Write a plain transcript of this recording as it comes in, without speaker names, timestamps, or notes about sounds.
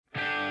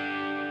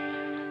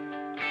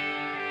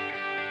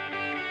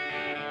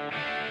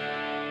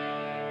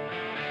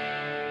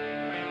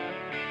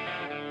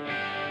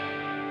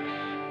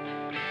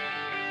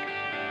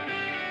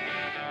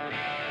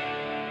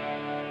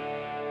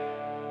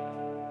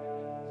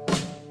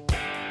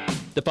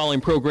The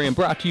following program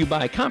brought to you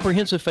by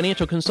Comprehensive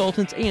Financial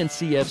Consultants and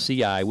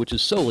CFCI, which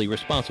is solely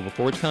responsible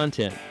for its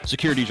content.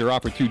 Securities are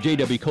offered through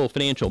J.W. Cole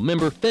Financial,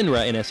 member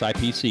FINRA and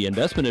SIPC.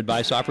 Investment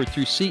advice offered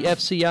through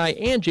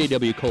CFCI and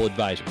J.W. Cole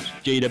Advisors.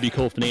 J.W.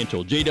 Cole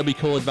Financial, J.W.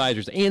 Cole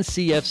Advisors, and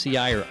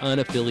CFCI are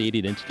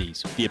unaffiliated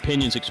entities. The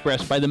opinions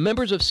expressed by the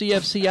members of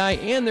CFCI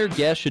and their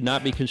guests should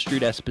not be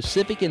construed as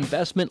specific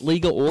investment,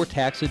 legal, or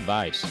tax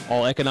advice.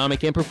 All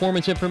economic and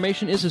performance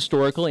information is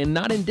historical and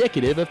not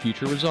indicative of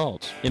future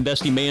results.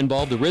 Investing may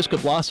involve the risk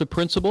of loss of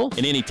principal,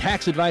 and any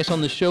tax advice on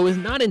the show is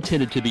not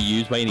intended to be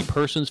used by any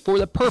persons for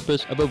the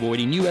purpose of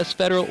avoiding U.S.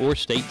 federal or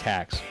state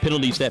tax.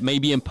 Penalties that may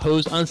be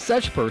imposed on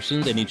such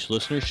persons, and each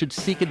listener should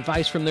seek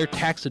advice from their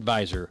tax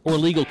advisor or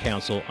legal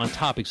counsel on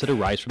topics that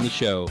arise from the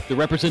show. The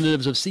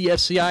representatives of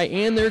CFCI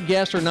and their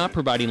guests are not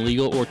providing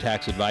legal or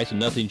tax advice,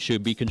 and nothing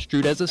should be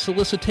construed as a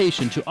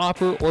solicitation to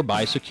offer or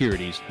buy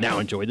securities. Now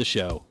enjoy the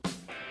show.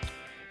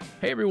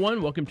 Hey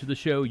everyone, welcome to the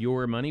show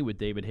Your Money with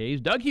David Hayes.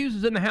 Doug Hughes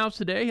is in the house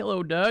today.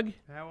 Hello, Doug.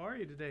 How are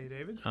you today,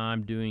 David?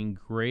 I'm doing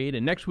great.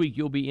 And next week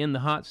you'll be in the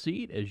hot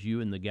seat as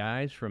you and the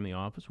guys from the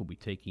office will be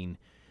taking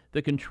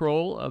the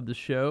control of the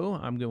show.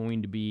 I'm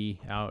going to be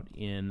out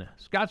in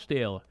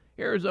Scottsdale,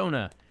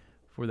 Arizona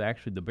for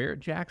the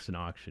Barrett-Jackson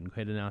auction.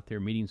 Heading out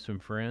there, meeting some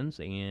friends,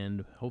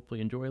 and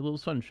hopefully enjoy a little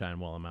sunshine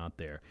while I'm out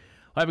there.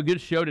 I have a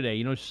good show today.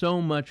 You know, so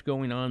much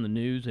going on in the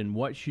news, and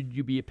what should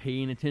you be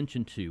paying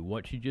attention to?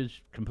 What should you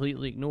just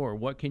completely ignore?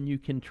 What can you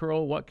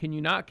control? What can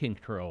you not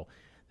control?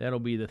 That'll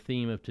be the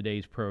theme of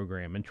today's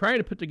program. And trying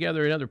to put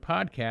together another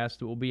podcast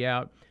that will be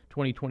out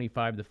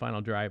 2025, the final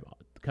drive,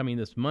 coming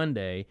this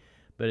Monday.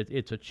 But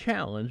it's a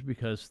challenge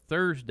because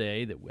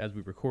Thursday, as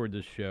we record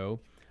this show,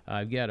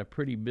 I've got a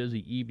pretty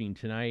busy evening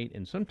tonight,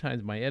 and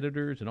sometimes my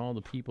editors and all the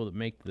people that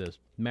make this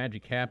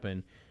magic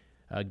happen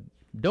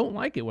don't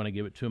like it when I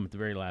give it to them at the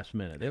very last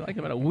minute. They like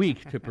about a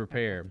week to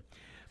prepare.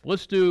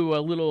 Let's do a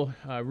little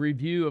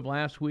review of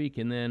last week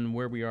and then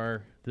where we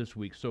are this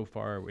week so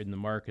far in the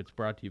markets,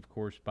 brought to you, of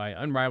course, by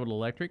Unrivaled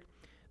Electric.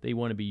 They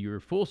want to be your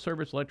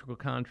full-service electrical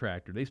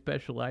contractor. They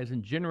specialize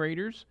in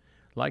generators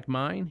like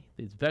mine.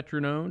 It's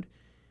veteran-owned.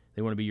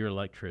 They want to be your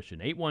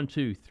electrician.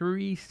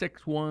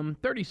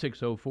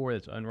 812-361-3604.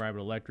 That's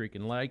Unrivaled Electric.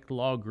 And like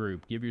Law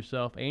Group, give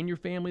yourself and your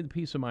family the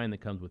peace of mind that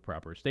comes with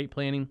proper estate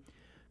planning.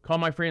 Call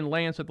my friend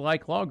Lance at the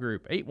Like Law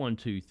Group,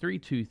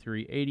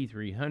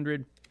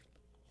 812-323-8300.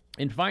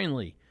 And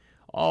finally,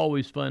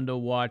 always fun to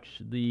watch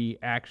the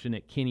action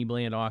at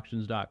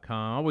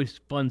KennyBlandAuctions.com.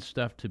 Always fun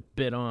stuff to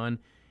bid on,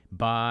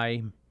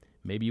 buy.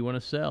 Maybe you want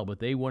to sell, but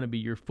they want to be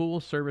your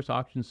full-service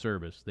auction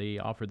service. They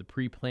offer the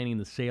pre-planning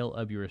the sale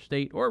of your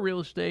estate or real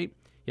estate.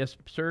 Yes,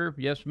 sir.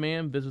 Yes,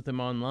 ma'am. Visit them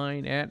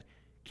online at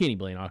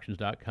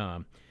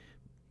KennyBlandAuctions.com.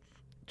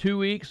 2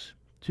 weeks,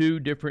 two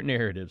different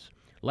narratives.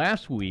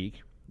 Last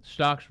week,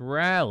 stocks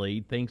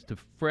rallied thanks to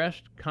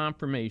fresh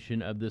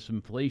confirmation of this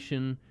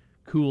inflation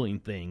cooling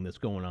thing that's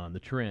going on, the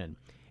trend.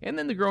 And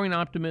then the growing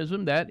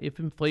optimism that if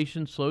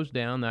inflation slows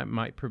down, that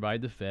might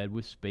provide the Fed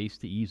with space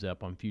to ease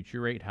up on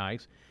future rate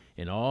hikes,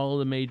 and all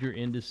the major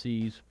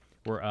indices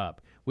were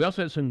up. We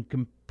also had some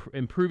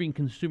improving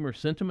consumer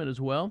sentiment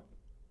as well.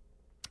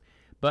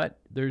 But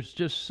there's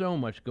just so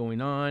much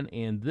going on,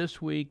 and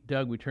this week,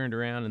 Doug, we turned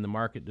around and the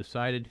market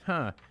decided,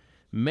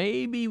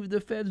 maybe the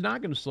Fed's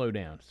not going to slow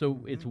down.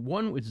 So it's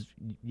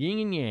yin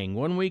and yang.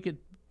 1 week it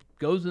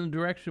goes in the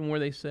direction where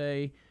they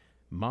say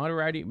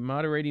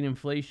moderating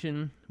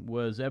inflation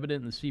was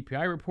evident in the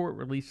CPI report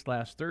released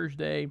last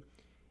Thursday,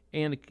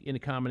 and in a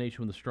combination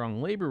with the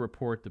strong labor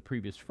report the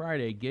previous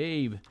Friday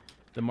gave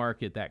the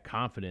market that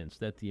confidence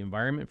that the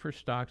environment for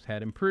stocks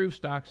had improved.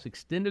 Stocks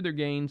extended their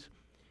gains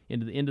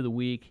into the end of the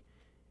week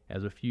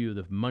as a few of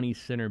the money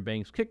center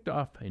banks kicked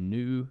off a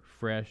new,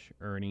 fresh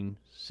earning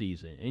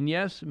season. And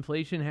yes,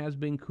 inflation has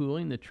been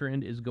cooling. The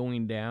trend is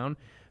going down.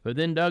 But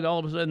then, Doug, all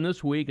of a sudden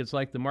this week, it's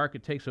like the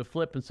market takes a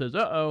flip and says,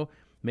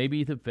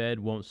 maybe the Fed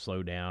won't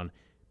slow down,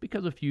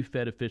 because a few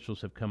Fed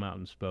officials have come out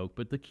and spoke.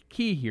 But the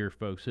key here,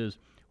 folks, is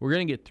we're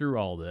going to get through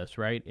all this,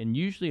 right? And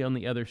usually on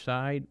the other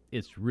side,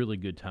 it's really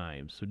good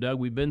times. So, Doug,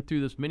 we've been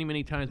through this many,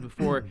 many times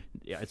before.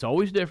 It's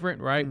always different,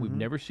 right? We've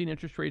never seen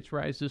interest rates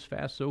rise this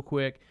fast so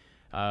quick.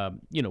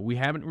 We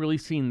haven't really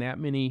seen that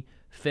many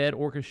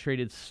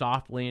Fed-orchestrated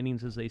soft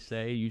landings, as they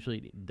say. Usually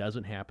it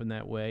doesn't happen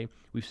that way.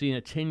 We've seen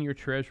a 10-year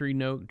Treasury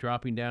note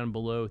dropping down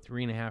below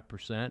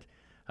 3.5%.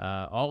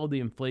 All of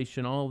the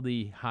inflation, all of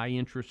the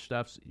high-interest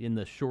stuff's in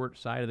the short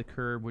side of the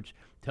curve, which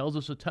tells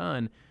us a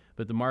ton.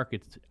 But the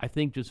markets, I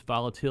think, just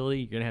volatility,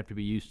 you're going to have to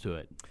be used to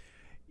it.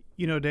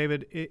 You know,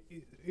 David,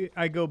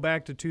 I go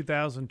back to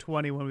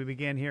 2020 when we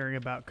began hearing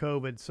about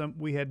COVID.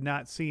 We had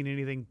not seen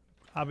anything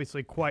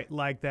obviously quite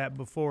like that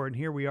before, and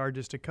here we are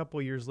just a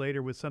couple years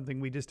later with something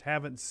we just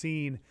haven't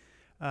seen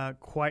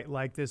quite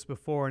like this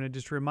before. And it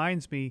just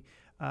reminds me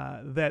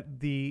that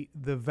the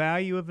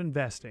value of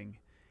investing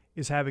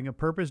is having a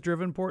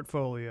purpose-driven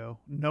portfolio,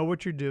 know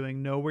what you're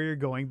doing, know where you're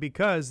going,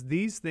 because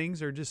these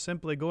things are just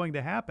simply going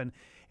to happen.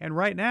 And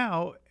right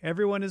now,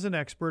 everyone is an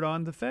expert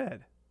on the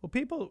Fed. Well,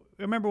 people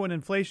remember when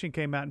inflation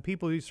came out and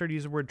people started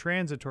using the word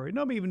transitory.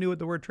 Nobody even knew what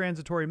the word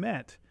transitory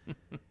meant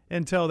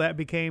until that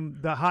became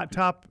the hot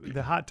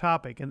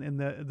topic, and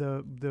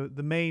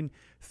the main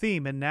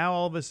theme. And now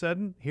all of a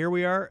sudden, here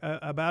we are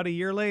about a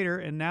year later,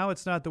 and now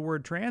it's not the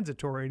word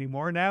transitory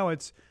anymore. Now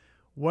it's,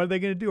 what are they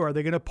going to do? Are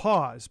they going to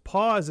pause?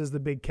 Pause is the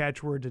big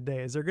catchword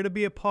today. Is there going to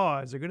be a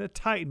pause? They're going to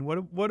tighten.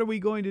 What are we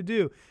going to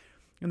do?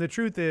 And the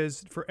truth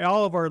is, for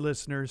all of our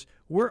listeners,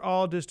 we're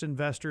all just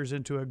investors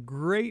into a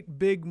great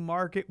big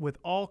market with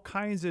all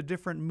kinds of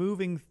different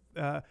moving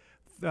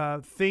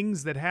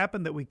things that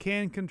happen that we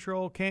can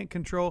control, can't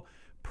control.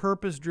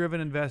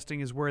 Purpose-driven investing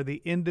is where the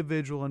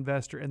individual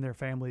investor and their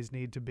families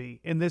need to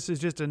be. And this is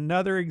just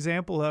another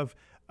example of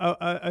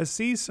a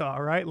seesaw,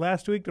 right?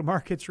 Last week, the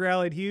markets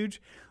rallied huge.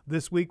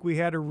 This week, we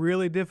had a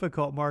really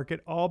difficult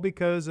market, all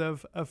because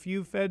of a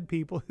few Fed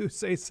people who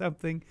say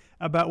something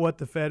about what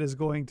the Fed is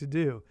going to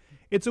do.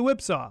 It's a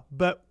whipsaw,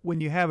 but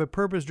when you have a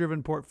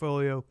purpose-driven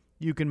portfolio,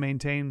 you can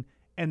maintain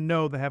and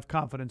know that have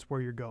confidence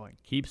where you're going.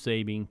 Keep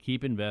saving,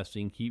 keep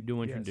investing, keep doing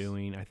what you're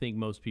doing. I think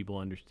most people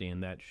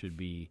understand that should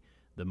be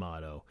the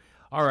motto.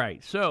 All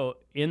right, so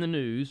in the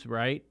news,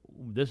 right,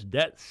 this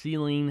debt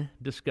ceiling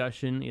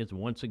discussion is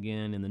once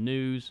again in the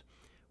news.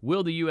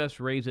 Will the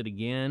U.S. raise it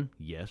again?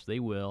 Yes, they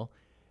will.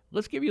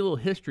 Let's give you a little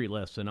history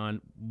lesson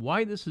on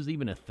why this is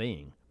even a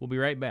thing. We'll be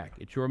right back.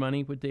 It's Your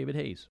Money with David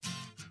Hayes.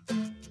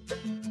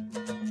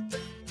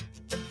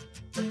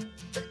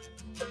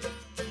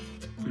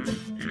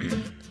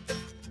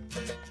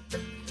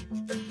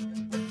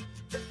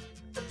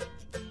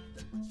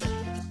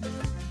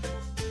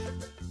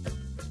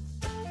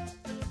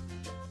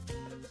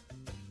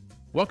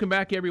 Welcome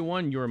back,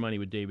 everyone. Your Money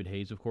with David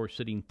Hayes, of course,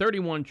 sitting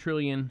 $31.4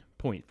 trillion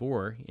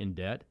in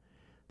debt.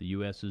 The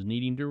U.S. is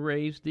needing to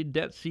raise the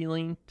debt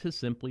ceiling to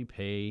simply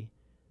pay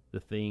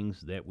the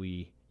things that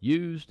we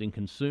used and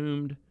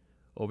consumed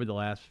over the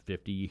last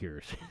 50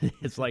 years.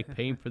 It's like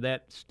paying for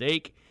that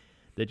steak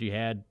that you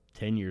had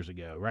 10 years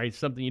ago, right? It's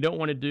something you don't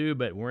want to do,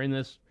 but we're in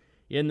this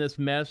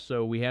mess,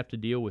 so we have to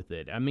deal with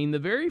it. I mean, the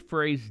very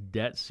phrase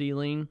debt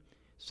ceiling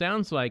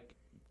sounds like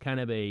kind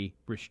of a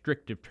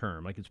restrictive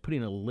term, like it's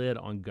putting a lid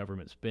on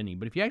government spending.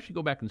 But if you actually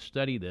go back and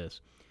study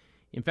this,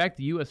 in fact,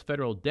 the U.S.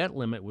 federal debt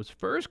limit was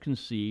first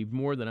conceived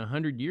more than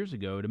 100 years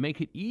ago to make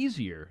it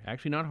easier,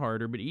 actually not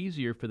harder, but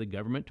easier for the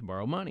government to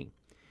borrow money.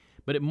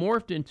 But it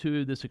morphed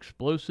into this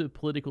explosive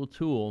political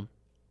tool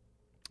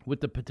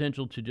with the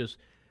potential to just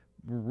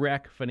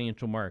wreck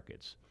financial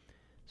markets.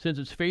 Since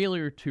its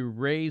failure to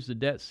raise the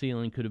debt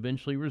ceiling could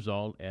eventually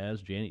result,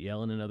 as Janet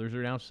Yellen and others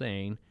are now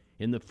saying,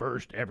 in the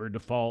first ever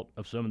default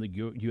of some of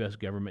the U.S.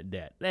 government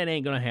debt. That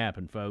ain't going to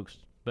happen, folks,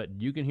 but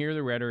you can hear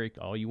the rhetoric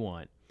all you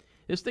want.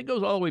 This thing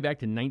goes all the way back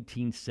to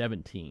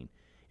 1917.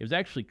 It was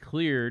actually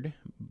cleared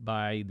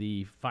by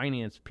the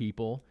finance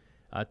people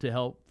to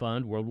help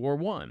fund World War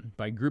I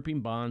by grouping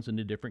bonds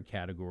into different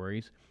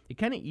categories. It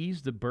kind of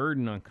eased the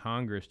burden on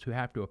Congress to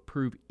have to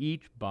approve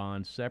each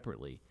bond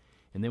separately.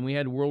 And then we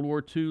had World War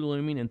II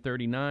looming in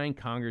 1939.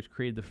 Congress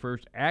created the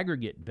first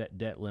aggregate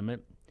debt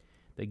limit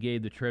that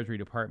gave the Treasury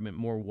Department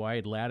more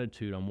wide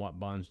latitude on what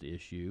bonds to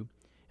issue,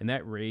 and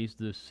that raised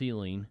the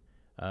ceiling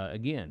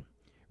again.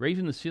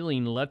 Raising the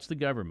ceiling lets the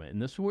government,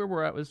 and this is where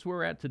we're at. This is where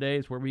we're at today.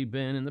 It's where we've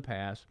been in the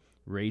past.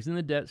 Raising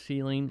the debt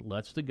ceiling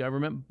lets the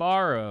government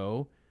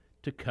borrow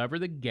to cover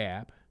the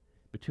gap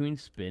between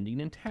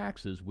spending and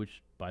taxes,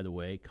 which, by the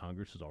way,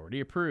 Congress has already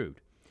approved.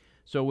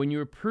 So when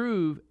you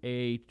approve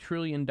a $1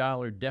 trillion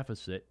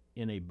deficit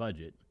in a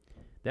budget,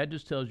 that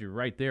just tells you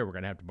right there we're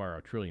going to have to borrow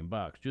 $1 trillion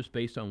just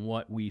based on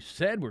what we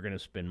said we're going to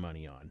spend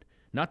money on,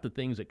 not the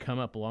things that come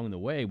up along the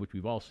way, which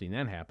we've all seen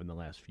that happen the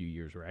last few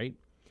years, right?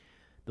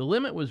 The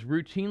limit was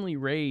routinely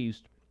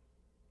raised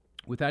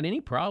without any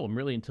problem,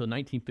 really, until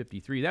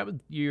 1953. That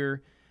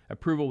year,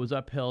 approval was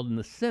upheld in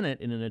the Senate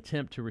in an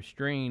attempt to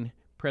restrain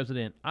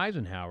President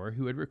Eisenhower,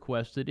 who had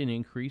requested an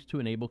increase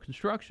to enable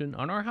construction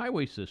on our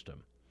highway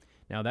system.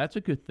 Now, that's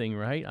a good thing,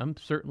 right? I'm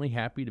certainly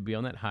happy to be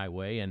on that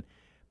highway, and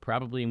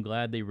probably am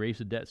glad they raised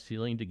the debt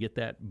ceiling to get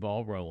that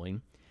ball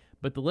rolling.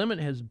 But the limit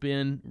has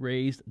been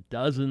raised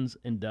dozens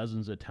and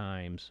dozens of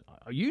times,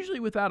 usually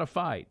without a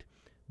fight.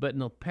 But in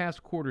the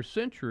past quarter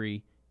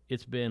century,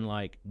 it's been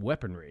like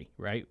weaponry,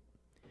 right?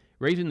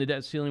 Raising the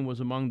debt ceiling was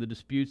among the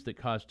disputes that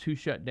caused two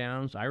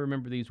shutdowns. I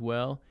remember these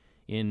well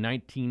in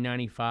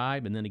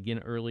 1995 and then again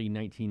early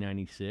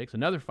 1996.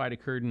 Another fight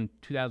occurred in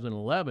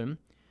 2011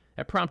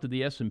 that prompted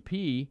the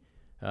S&P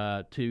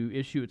to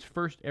issue its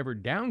first ever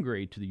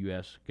downgrade to the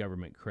U.S.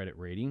 government credit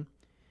rating.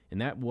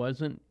 And that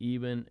wasn't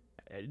even,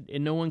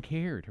 and no one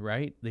cared,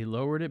 right? They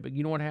lowered it, but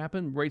you know what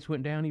happened? Rates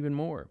went down even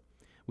more.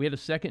 We had a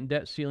second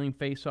debt ceiling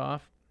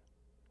face-off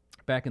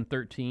back in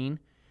 2013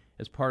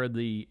 as part of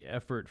the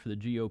effort for the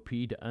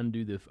GOP to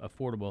undo the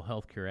Affordable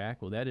Health Care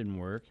Act. Well, that didn't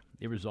work.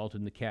 It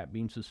resulted in the cap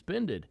being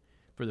suspended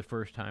for the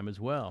first time as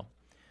well.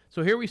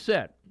 So here we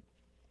sit,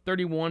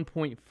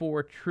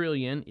 $31.4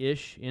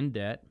 trillion-ish in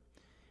debt.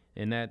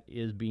 And that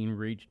is being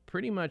reached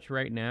pretty much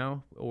right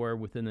now or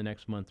within the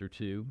next month or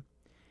two.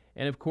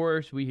 And of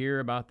course, we hear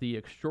about the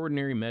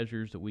extraordinary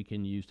measures that we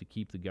can use to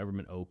keep the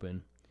government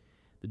open.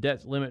 The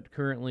debt limit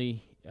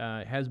currently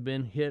has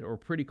been hit or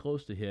pretty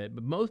close to hit,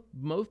 but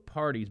both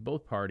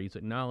parties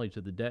acknowledge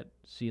that the debt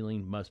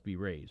ceiling must be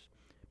raised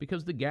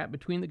because the gap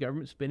between the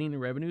government spending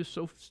and revenue is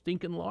so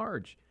stinking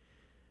large.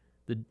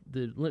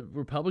 The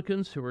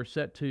Republicans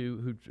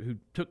who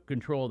took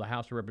control of the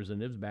House of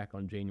Representatives back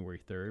on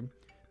January 3rd,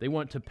 they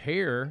want to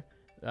pair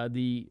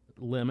the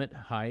limit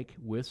hike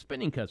with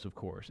spending cuts, of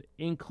course,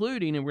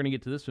 including, and we're going to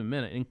get to this in a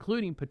minute,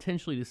 including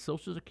potentially the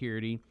Social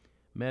Security,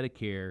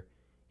 Medicare,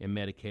 and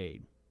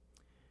Medicaid.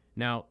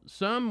 Now,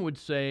 some would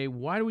say,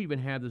 why do we even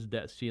have this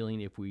debt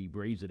ceiling if we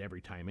raise it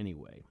every time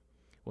anyway?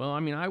 Well, I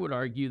mean, I would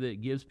argue that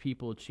it gives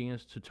people a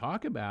chance to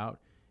talk about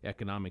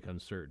economic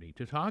uncertainty,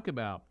 to talk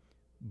about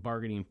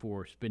bargaining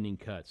for spending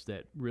cuts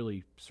that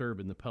really serve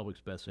in the public's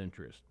best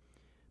interest.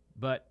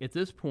 But at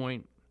this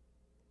point,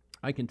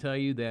 I can tell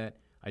you that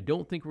I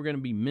don't think we're going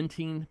to be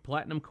minting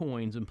platinum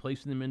coins and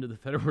placing them into the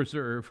Federal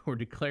Reserve or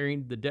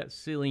declaring the debt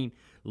ceiling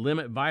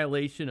limit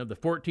violation of the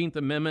 14th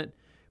Amendment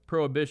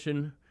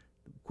prohibition,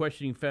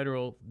 questioning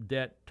federal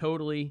debt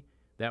totally.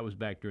 That was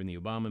back during the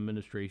Obama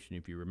administration,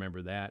 if you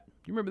remember that. Do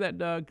you remember that,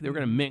 Doug? They were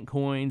going to mint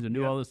coins and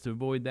do all this to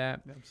avoid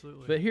that.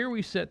 Absolutely. But here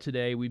we sit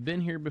today. We've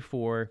been here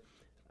before.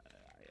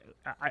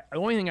 The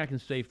only thing I can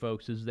say,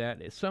 folks, is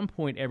that at some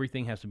point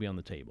everything has to be on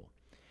the table.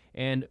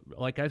 And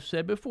like I've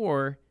said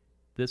before,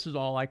 this is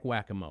all like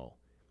whack-a-mole.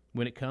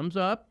 When it comes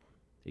up,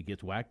 it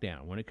gets whacked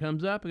down. When it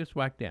comes up, it gets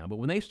whacked down. But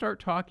when they start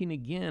talking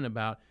again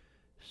about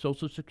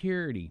Social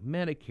Security,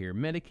 Medicare,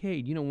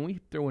 Medicaid, when we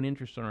throw an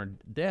interest on our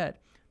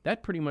debt,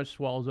 that pretty much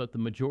swallows up the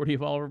majority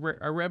of all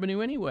our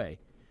revenue anyway.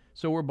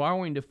 So we're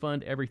borrowing to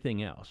fund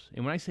everything else.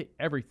 And when I say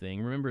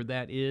everything, remember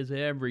that is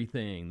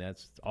everything.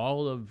 That's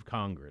all of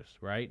Congress,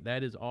 right?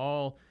 That is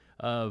all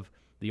of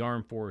the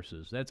armed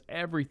forces. That's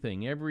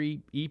everything.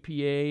 Every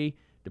EPA,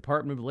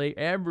 Department of Labor,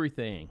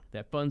 everything.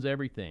 That funds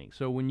everything.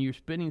 So when you're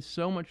spending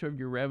so much of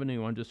your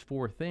revenue on just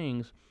four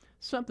things,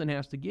 something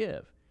has to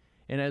give.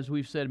 And as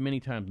we've said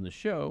many times in the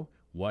show,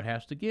 what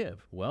has to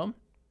give? Well,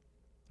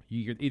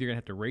 you're either going to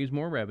have to raise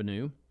more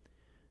revenue,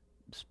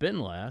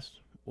 spend less,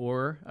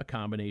 or a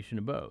combination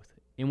of both.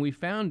 And we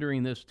found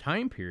during this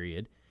time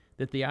period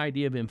that the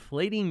idea of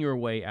inflating your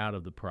way out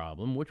of the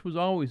problem, which was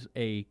always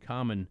a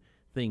common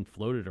thing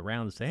floated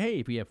around to say, hey,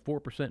 if you have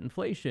 4%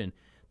 inflation,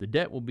 the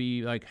debt will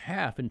be like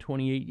half in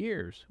 28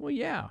 years. Well,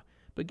 yeah,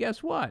 but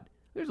guess what?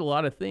 There's a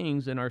lot of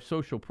things in our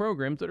social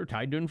programs that are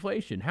tied to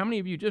inflation. How many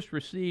of you just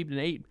received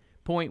an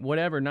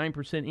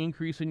 9%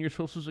 increase in your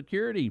Social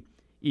Security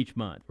each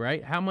month,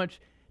 right? How much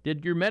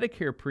did your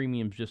Medicare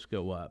premiums just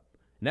go up?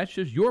 And that's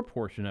just your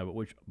portion of it,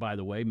 which, by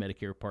the way,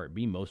 Medicare Part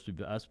B, most of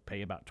us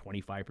pay about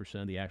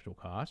 25% of the actual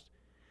cost.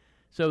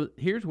 So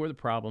here's where the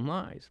problem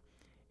lies.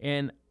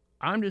 And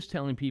I'm just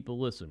telling people,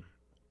 listen,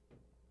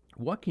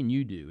 what can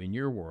you do in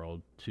your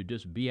world to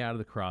just be out of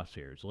the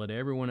crosshairs? Let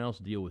everyone else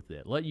deal with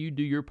it. Let you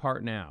do your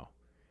part now,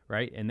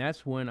 right? And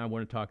that's when I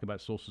want to talk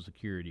about Social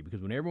Security,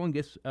 because when everyone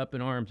gets up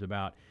in arms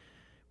about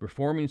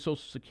reforming Social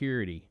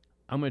Security,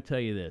 I'm going to tell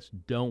you this,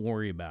 don't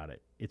worry about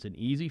it. It's an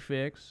easy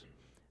fix.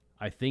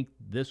 I think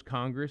this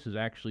Congress is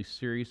actually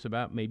serious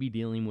about maybe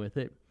dealing with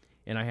it,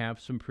 and I have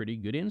some pretty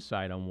good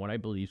insight on what I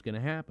believe is going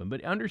to happen.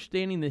 But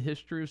understanding the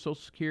history of Social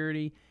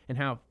Security and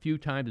how few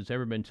times it's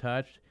ever been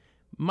touched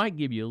might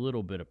give you a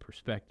little bit of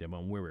perspective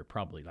on where we're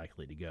probably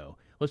likely to go.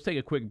 Let's take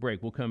a quick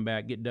break. We'll come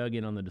back, get dug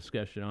in on the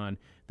discussion on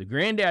the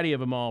granddaddy of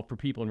them all for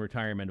people in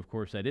retirement. Of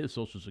course, that is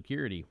Social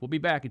Security. We'll be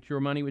back at Your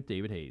Money with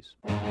David Hayes.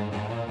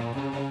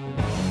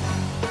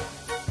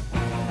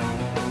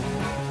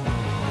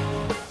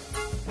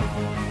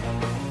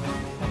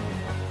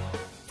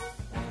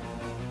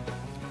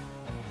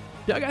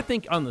 Doug, I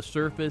think on the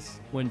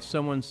surface, when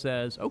someone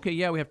says, okay,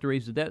 yeah, we have to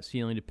raise the debt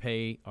ceiling to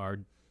pay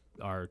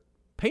our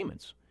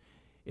payments,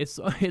 it's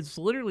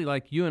literally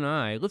like you and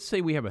I. Let's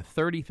say we have a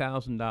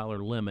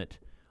 $30,000 limit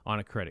on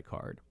a credit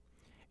card,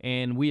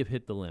 and we have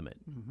hit the limit.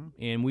 Mm-hmm.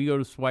 And we go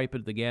to swipe it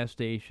at the gas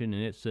station,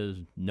 and it says,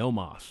 no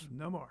mas.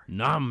 No more.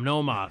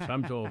 No mas.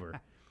 I'm over.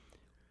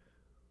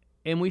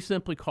 And we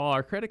simply call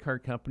our credit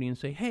card company and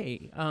say,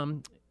 hey,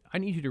 I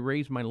need you to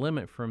raise my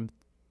limit from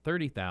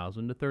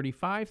 $30,000 to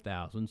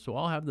 $35,000, so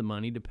I'll have the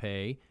money to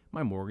pay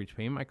my mortgage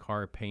payment, my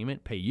car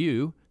payment, pay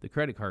you, the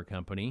credit card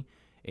company,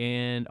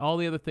 and all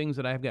the other things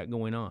that I've got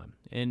going on.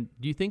 And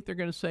do you think they're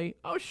going to say,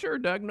 oh, sure,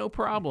 Doug, no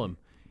problem?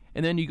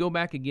 And then you go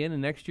back again the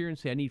next year and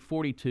say, I need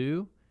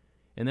 42,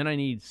 and then I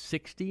need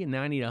 60, and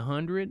now I need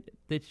 100.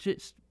 That's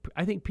just,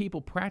 I think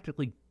people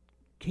practically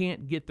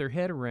can't get their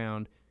head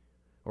around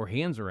or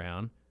hands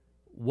around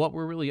what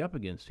we're really up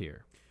against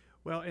here.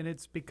 Well, and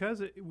it's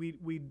because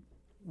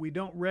we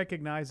don't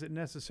recognize it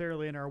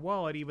necessarily in our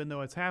wallet, even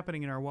though it's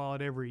happening in our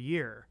wallet every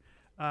year.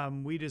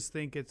 We just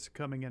think it's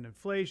coming in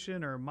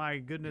inflation, or my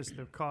goodness,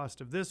 the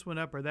cost of this went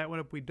up or that went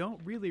up. We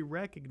don't really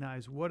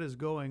recognize what is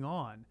going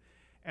on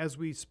as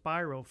we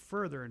spiral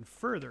further and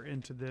further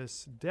into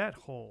this debt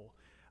hole,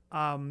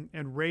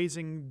 and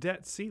raising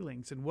debt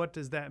ceilings. And what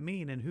does that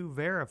mean, and who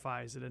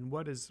verifies it, and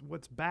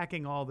what's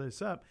backing all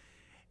this up?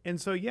 And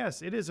so,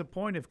 yes, it is a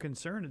point of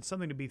concern. It's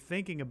something to be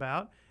thinking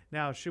about.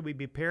 Now, should we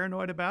be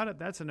paranoid about it?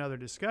 That's another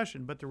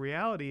discussion. But the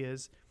reality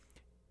is,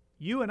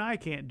 you and I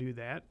can't do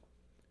that.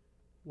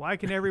 Why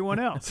can everyone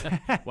else?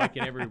 Why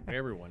can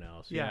everyone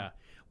else? Yeah.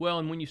 Well,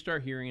 and when you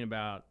start hearing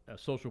about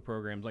social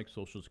programs like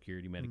Social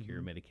Security,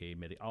 Medicare,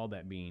 Medicaid, all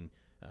that being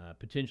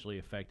potentially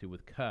affected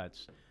with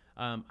cuts,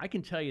 I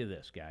can tell you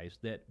this, guys,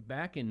 that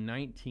back in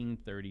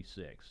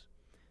 1936,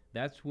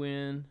 that's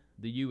when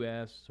the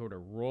U.S. sort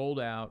of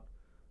rolled out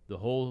the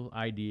whole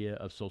idea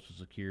of Social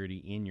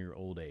Security in your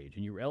old age.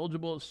 And you were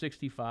eligible at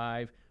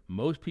 65.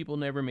 Most people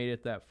never made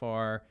it that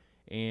far,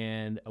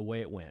 and away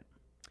it went.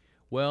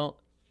 Well,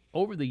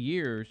 over the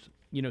years,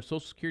 Social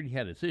Security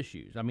had its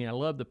issues. I mean, I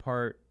love the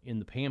part in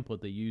the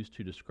pamphlet they used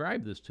to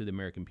describe this to the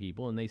American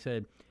people, and they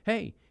said,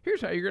 hey, here's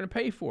how you're going to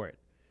pay for it.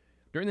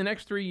 During the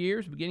next 3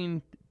 years,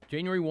 beginning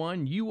January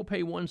 1, you will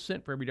pay 1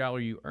 cent for every dollar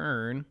you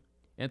earn.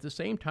 And at the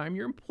same time,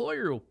 your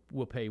employer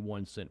will pay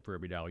 1 cent for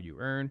every dollar you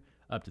earn,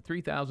 up to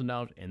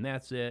 $3,000, and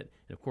that's it.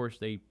 And, of course,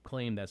 they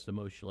claim that's the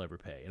most you'll ever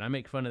pay. And I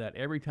make fun of that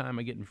every time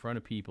I get in front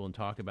of people and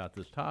talk about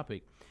this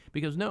topic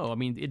because, no, I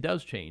mean, it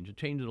does change. It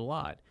changes a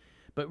lot.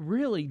 But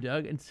really,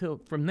 Doug, until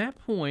from that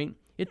point,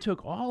 it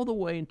took all the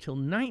way until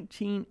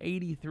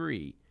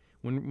 1983,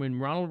 when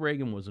Ronald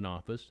Reagan was in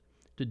office,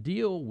 to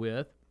deal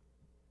with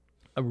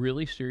a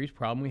really serious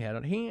problem we had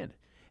at hand.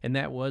 And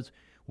that was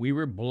we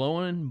were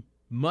blowing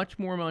much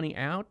more money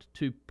out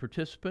to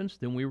participants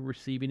than we were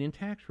receiving in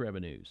tax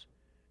revenues.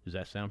 Does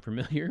that sound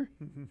familiar?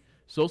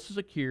 Social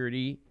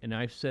Security, and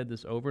I've said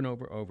this over and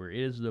over, it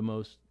is the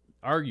most,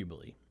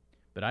 arguably,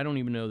 but I don't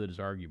even know that it's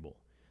arguable,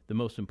 the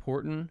most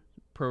important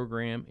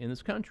program in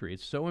this country.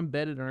 It's so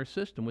embedded in our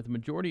system, with the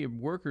majority of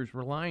workers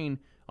relying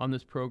on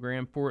this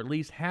program for at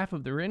least half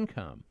of their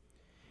income.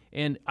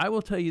 And I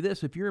will tell you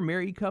this, if you're a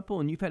married couple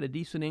and you've had a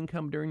decent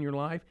income during your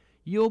life,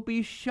 you'll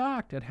be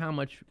shocked at how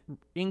much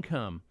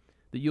income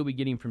that you'll be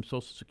getting from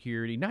Social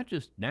Security, not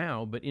just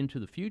now, but into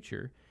the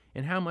future,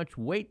 and how much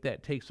weight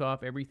that takes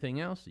off everything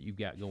else that you've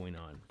got going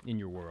on in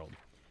your world.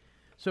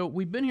 So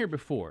we've been here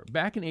before.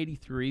 Back in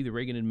 83, the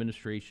Reagan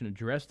administration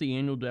addressed the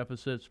annual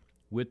deficits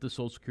with the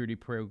Social Security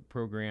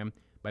program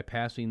by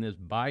passing this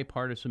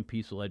bipartisan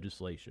piece of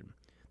legislation,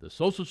 the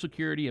Social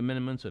Security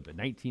Amendments of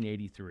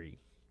 1983.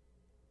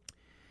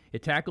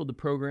 It tackled the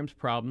program's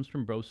problems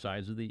from both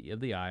sides of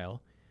the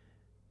aisle.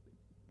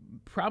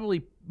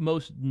 Probably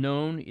most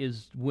known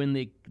is when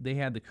they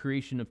had the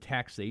creation of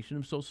taxation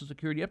of Social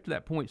Security. Up to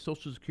that point,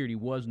 Social Security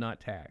was not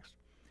taxed.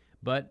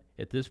 But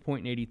at this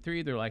point in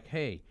 83, they're like,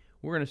 hey,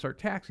 we're going to start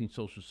taxing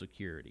Social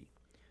Security.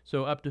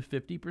 So up to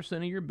 50%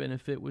 of your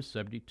benefit was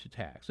subject to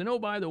tax. And oh,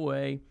 by the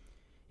way,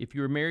 if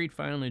you were married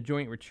filing a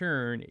joint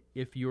return,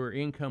 if your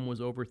income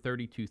was over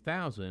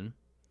 $32,000,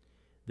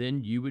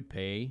 then you would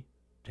pay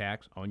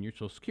tax on your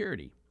Social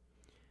Security.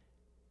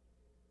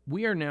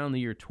 We are now in the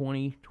year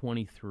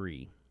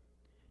 2023.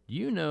 Do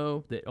you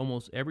know that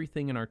almost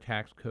everything in our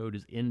tax code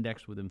is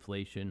indexed with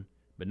inflation,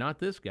 but not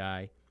this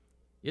guy?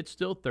 It's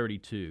still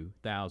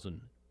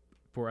 $32,000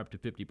 for up to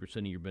 50%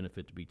 of your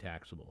benefit to be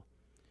taxable.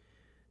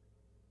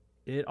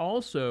 It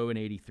also, in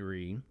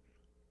 83,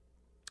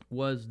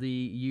 was the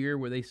year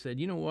where they said,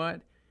 you know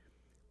what?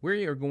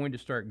 We are going to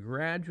start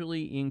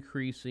gradually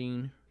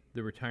increasing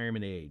the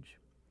retirement age.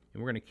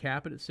 And we're going to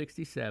cap it at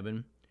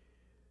 67,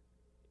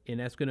 and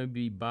that's going to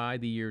be by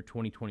the year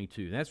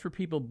 2022. That's for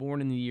people born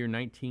in the year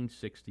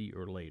 1960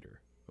 or later,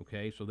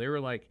 okay? So they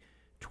were like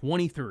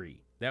 23.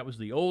 That was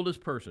the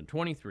oldest person,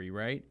 23,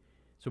 right?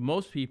 So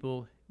most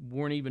people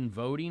weren't even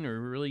voting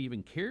or really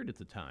even cared at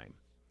the time.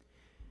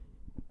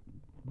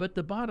 But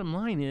the bottom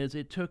line is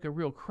it took a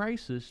real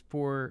crisis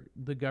for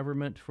the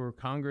government, for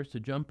Congress to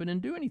jump in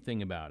and do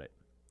anything about it.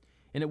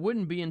 And it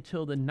wouldn't be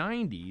until the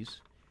 90s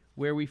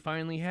where we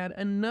finally had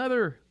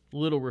another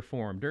little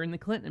reform during the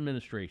Clinton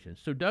administration.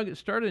 So, Doug, it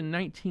started in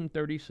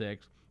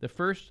 1936, the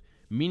first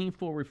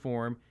meaningful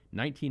reform,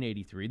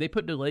 1983. They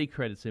put delay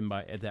credits in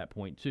at that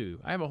point, too.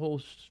 I have a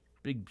whole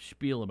big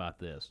spiel about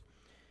this.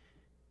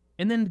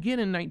 And then again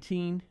in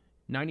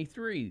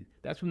 1993,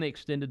 that's when they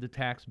extended the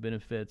tax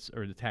benefits,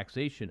 or the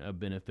taxation of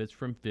benefits,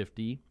 from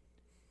 50%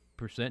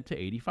 to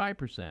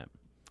 85%.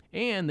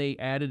 And they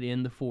added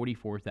in the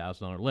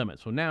 $44,000 limit.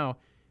 So now,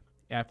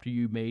 after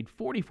you made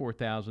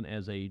 $44,000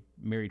 as a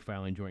married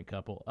filing joint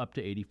couple, up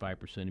to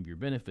 85% of your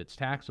benefits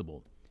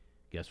taxable.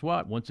 Guess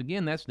what? Once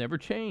again, that's never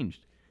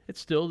changed. It's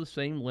still the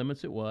same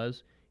limits it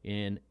was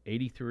in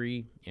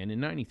 83 and in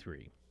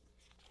 93.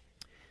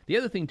 The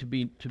other thing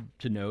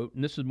to note,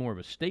 and this is more of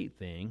a state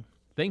thing,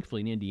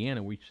 thankfully in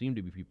Indiana we seem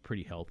to be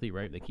pretty healthy,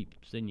 right? They keep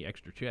sending you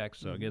extra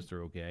checks, so I guess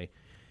they're okay.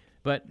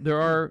 But there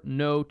are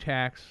no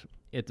tax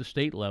at the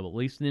state level, at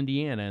least in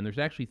Indiana, and there's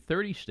actually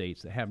 30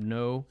 states that have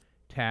no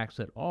tax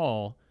at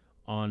all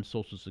on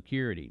Social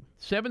Security.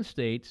 7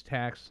 states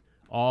tax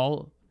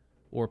all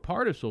or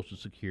part of Social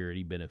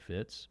Security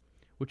benefits,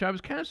 which I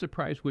was kind of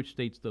surprised which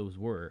states those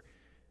were.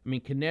 I mean,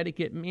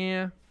 Connecticut,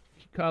 yeah.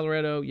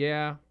 Colorado,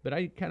 yeah. But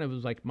I kind of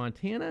was like,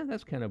 Montana?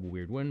 That's kind of a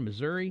weird one.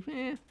 Missouri,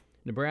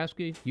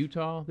 Nebraska,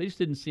 Utah, they just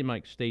didn't seem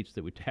like states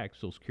that would tax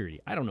Social Security.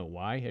 I don't know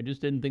why. I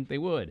just didn't think they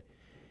would.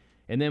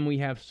 And then we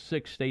have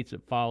 6 states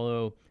that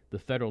follow the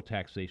federal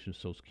taxation of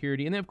Social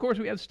Security. And then, of course,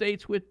 we have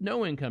states with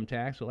no income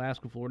tax: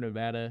 Alaska, Florida,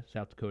 Nevada,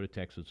 South Dakota,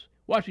 Texas,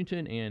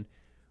 Washington, and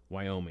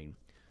Wyoming.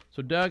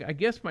 So, Doug, I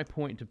guess my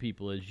point to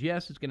people is,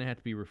 yes, it's going to have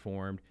to be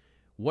reformed.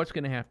 What's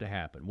going to have to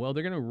happen? Well,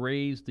 they're going to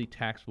raise the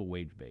taxable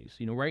wage base.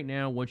 Right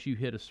now, once you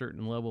hit a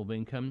certain level of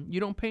income, you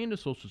don't pay into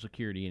Social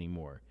Security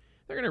anymore.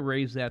 They're going to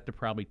raise that to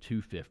probably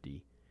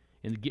 $250,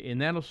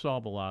 and that'll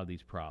solve a lot of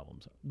these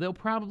problems. They'll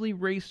probably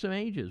raise some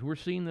ages. We're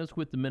seeing this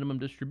with the minimum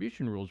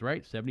distribution rules,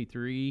 right?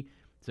 73,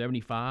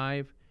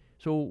 75.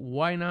 So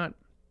why not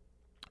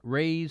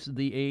raise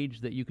the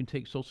age that you can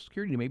take Social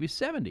Security to maybe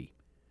 70?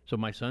 So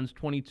my son's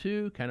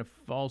 22, kind of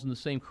falls in the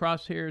same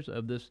crosshairs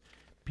of this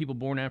people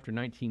born after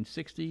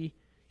 1960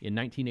 in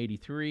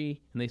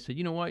 1983, and they said,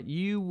 you know what,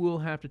 you will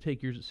have to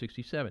take yours at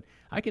 67.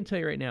 I can tell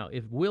you right now,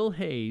 if Will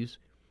Hayes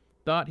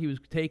thought he was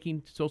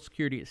taking Social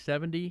Security at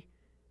 70,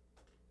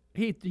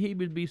 he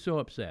would be so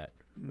upset.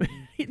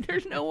 Mm-hmm.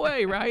 There's no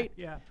way, right?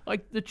 Yeah.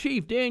 Like the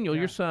chief, Daniel,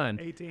 your son.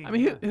 18. I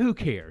mean, who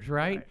cares,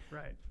 right?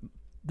 Right.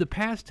 The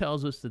past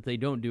tells us that they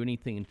don't do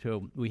anything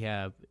until we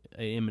have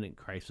an imminent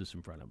crisis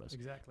in front of us.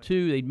 Exactly.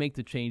 2, they'd make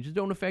the changes.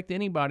 Don't affect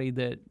anybody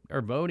that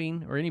are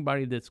voting or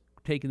anybody that's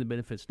taking the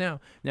benefits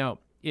now. Now,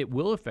 it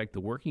will affect the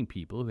working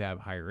people who have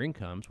higher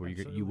incomes, where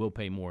you will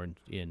pay more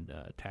in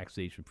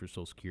taxation for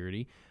Social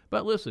Security.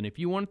 But listen, if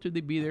you want it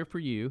to be there for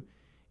you,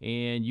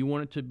 and you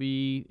want it to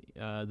be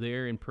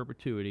there in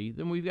perpetuity,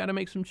 then we've got to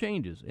make some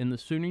changes. And the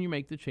sooner you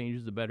make the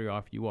changes, the better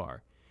off you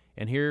are.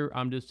 And here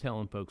I'm just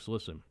telling folks,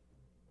 listen,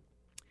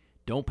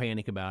 don't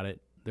panic about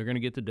it. They're going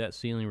to get the debt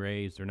ceiling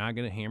raised. They're not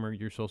going to hammer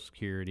your Social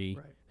Security.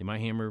 Right. They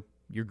might hammer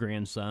your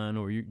grandson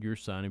or your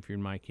son, if you're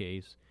in my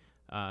case.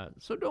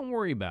 So don't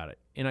worry about it.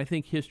 And I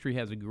think history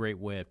has a great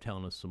way of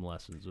telling us some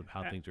lessons of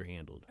how things are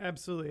handled.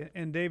 Absolutely.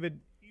 And David,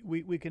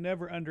 we can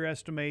never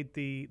underestimate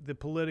the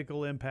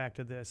political impact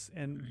of this.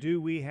 And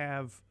do we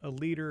have a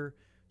leader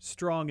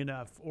strong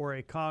enough, or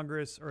a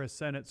Congress or a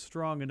Senate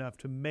strong enough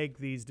to make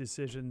these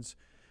decisions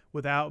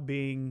without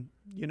being,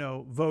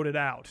 voted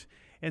out?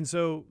 And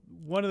so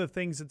one of the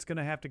things that's going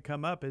to have to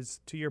come up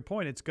is, to your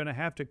point, it's going to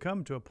have to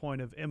come to a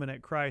point of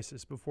imminent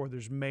crisis before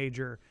there's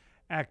major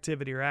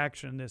activity or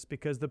action in this,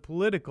 because the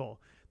political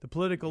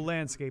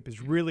landscape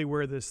is really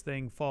where this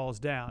thing falls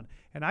down.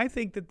 And I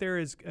think that there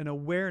is an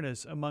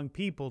awareness among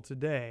people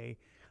today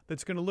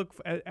that's going to look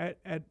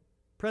at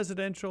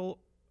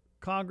presidential,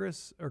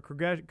 Congress, or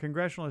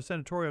congressional or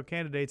senatorial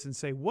candidates and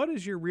say, what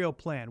is your real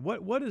plan?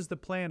 What is the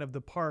plan of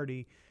the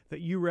party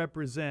that you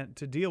represent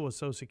to deal with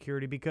Social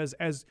Security? Because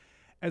as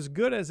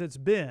good as it's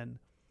been,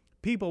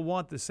 people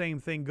want the same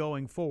thing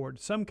going forward,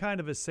 some kind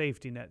of a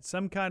safety net,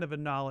 some kind of a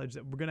knowledge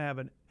that we're going to have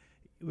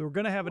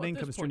an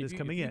income stream that's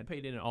coming in. If you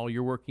paid in all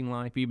your working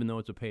life, even though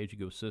it's a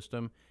pay-as-you-go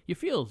system, you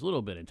feel a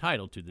little bit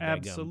entitled to the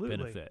daggum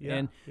benefit. Yeah,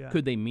 and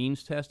could they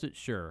means test it?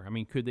 Sure. I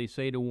mean, could they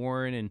say to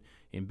Warren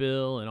and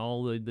Bill and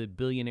all the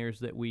billionaires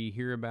that we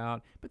hear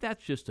about? But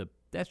that's such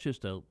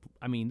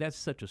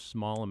a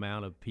small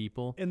amount of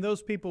people. And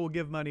those people will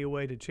give money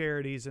away to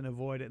charities and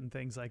avoid it and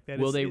things like that.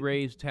 Will they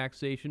raise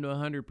taxation to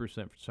 100%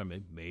 for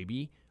somebody?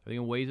 Maybe. Are they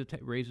going to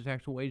raise the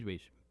taxable wage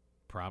base?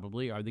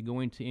 Probably. Are they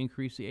going to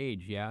increase the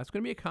age? Yeah, it's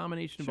going to be a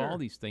combination of all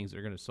these things that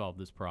are going to solve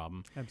this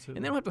problem. Absolutely.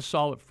 And they don't have to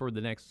solve it for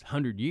the next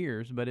 100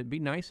 years, but it'd be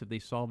nice if they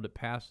solved it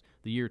past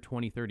the year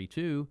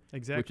 2032,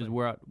 exactly, which is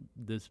where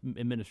this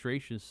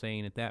administration is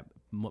saying at that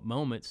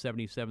moment,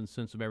 77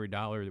 cents of every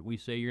dollar that we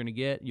say you're going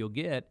to get, you'll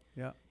get.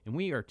 Yeah. And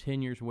we are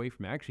 10 years away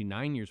from, actually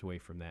 9 years away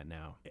from that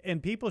now.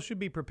 And people should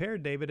be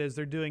prepared, David, as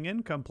they're doing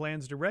income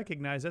plans, to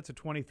recognize that's a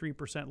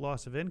 23%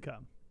 loss of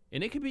income.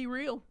 And it could be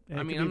real.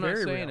 I'm not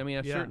saying. Real. I mean,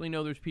 I certainly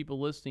know there's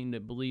people listening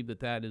that believe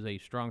that is a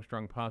strong,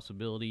 strong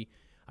possibility.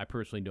 I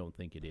personally don't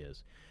think it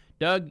is.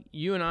 Doug,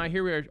 you and I,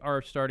 here we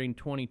are starting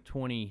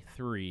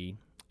 2023,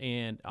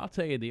 and I'll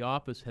tell you, the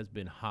office has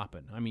been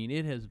hopping. I mean,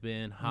 it has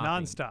been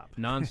hopping.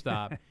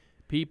 Nonstop.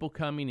 People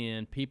coming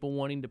in, people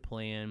wanting to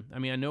plan. I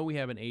mean, I know we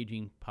have an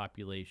aging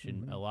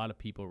population. Mm-hmm. A lot of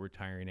people are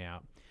retiring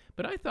out.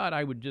 But I thought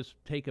I would just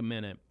take a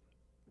minute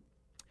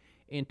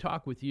and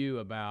talk with you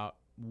about,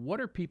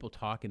 what are people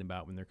talking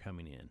about when they're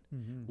coming in?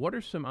 Mm-hmm. What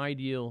are some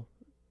ideal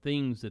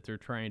things that they're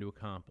trying to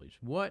accomplish?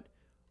 What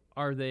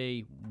are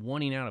they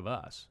wanting out of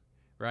us,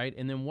 right?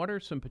 And then what are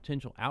some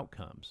potential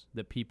outcomes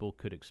that people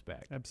could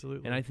expect?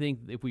 Absolutely. And I think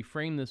if we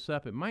frame this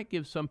up, it might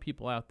give some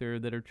people out there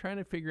that are trying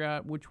to figure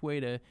out which way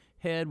to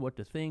head, what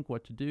to think,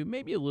 what to do,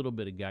 maybe a little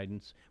bit of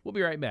guidance. We'll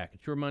be right back.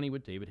 It's Your Money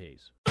with David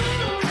Hayes.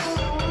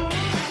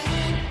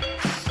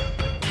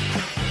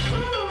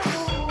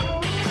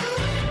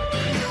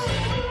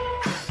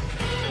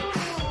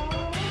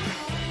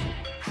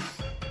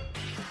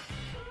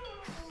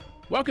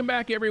 Welcome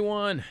back,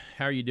 everyone.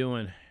 How are you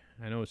doing?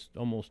 I know it's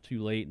almost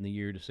too late in the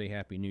year to say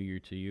Happy New Year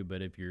to you,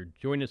 but if you're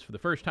joining us for the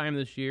first time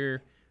this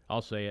year,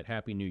 I'll say it,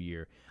 Happy New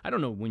Year. I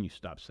don't know when you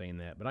stop saying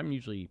that, but I'm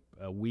usually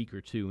a week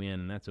or two in,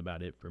 and that's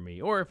about it for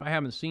me. Or if I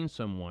haven't seen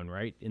someone,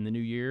 right, in the new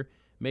year,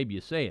 maybe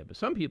you say it. But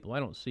some people I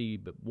don't see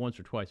but once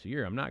or twice a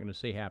year. I'm not going to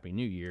say Happy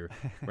New Year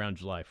around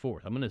July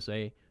 4th. I'm going to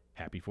say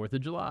Happy 4th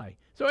of July.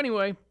 So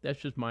anyway, that's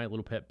just my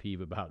little pet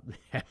peeve about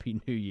Happy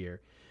New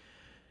Year.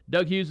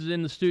 Doug Hughes is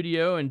in the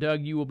studio, and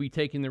Doug, you will be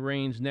taking the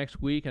reins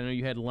next week. I know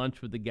you had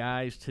lunch with the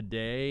guys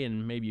today,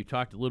 and maybe you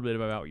talked a little bit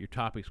about what your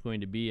topic's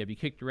going to be. Have you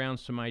kicked around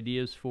some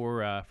ideas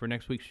for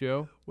next week's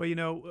show? Well, you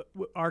know,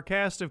 our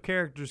cast of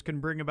characters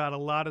can bring about a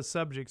lot of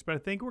subjects, but I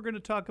think we're going to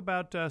talk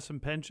about some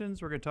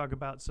pensions. We're going to talk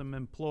about some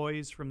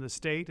employees from the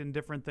state and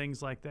different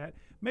things like that.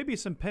 Maybe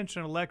some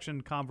pension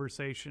election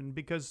conversation,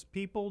 because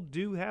people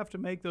do have to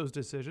make those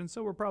decisions.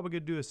 So we're probably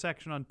going to do a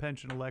section on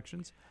pension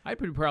elections. I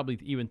could probably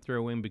even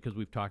throw in, because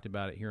we've talked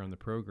about it here on the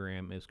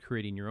program, is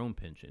creating your own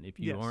pension. If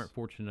you aren't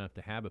fortunate enough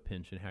to have a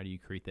pension, how do you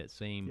create that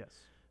same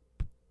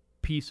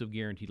piece of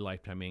guaranteed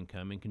lifetime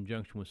income in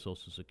conjunction with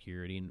Social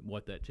Security, and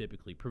what that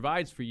typically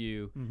provides for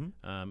you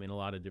in a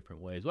lot of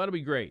different ways? Well, that'll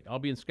be great. I'll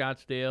be in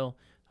Scottsdale.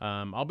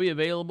 I'll be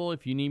available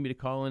if you need me to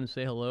call in and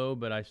say hello,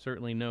 but I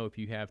certainly know if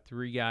you have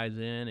 3 guys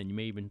in, and you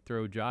may even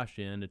throw Josh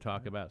in to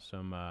talk about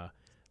some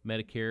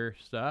Medicare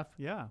stuff,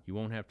 you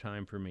won't have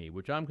time for me,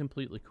 which I'm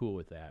completely cool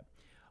with that.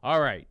 All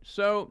right,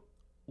 so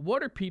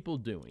what are people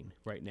doing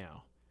right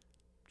now?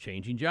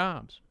 Changing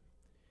jobs.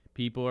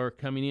 People are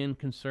coming in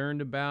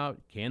concerned about,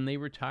 can they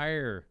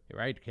retire,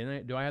 right?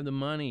 Do I have the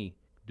money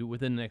do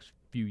within the next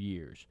few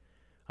years?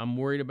 I'm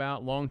worried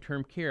about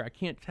long-term care. I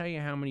can't tell you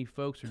how many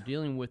folks are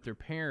dealing with their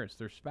parents,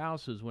 their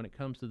spouses, when it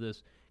comes to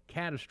this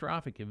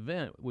catastrophic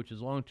event, which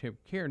is long-term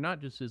care. Not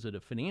just is it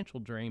a financial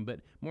drain, but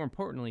more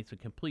importantly, it's a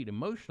complete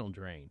emotional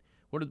drain.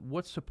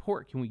 What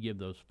support can we give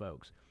those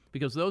folks?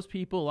 Because those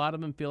people, a lot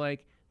of them feel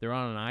like they're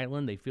on an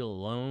island. They feel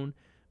alone.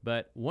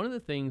 But one of the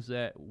things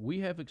that we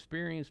have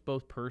experienced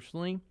both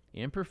personally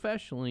and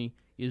professionally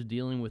is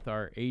dealing with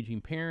our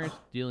aging parents,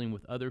 dealing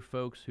with other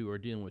folks who are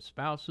dealing with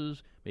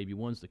spouses, maybe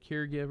one's the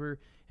caregiver,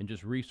 and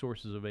just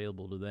resources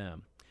available to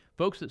them.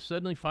 Folks that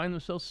suddenly find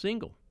themselves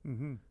single.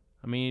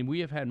 I mean, we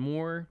have had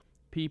more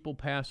people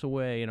pass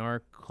away in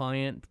our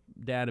client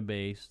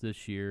database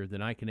this year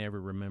than I can ever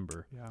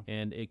remember.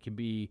 And it could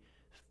be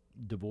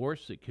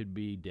divorce, it could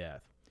be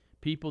death.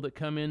 People that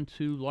come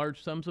into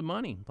large sums of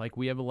money. Like,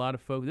 we have a lot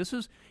of folks. This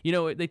is, you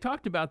know, they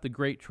talked about the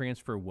great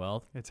transfer of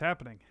wealth. It's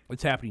happening.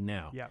 It's happening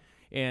now.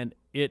 And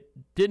it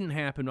didn't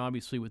happen,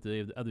 obviously, with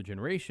the other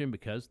generation,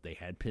 because they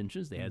had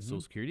pensions, they had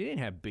Social Security, they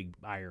didn't have big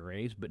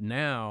IRAs, but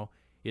now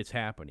it's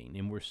happening,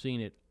 and we're seeing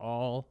it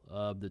all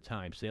of the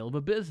time. Sale of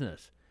a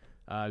business.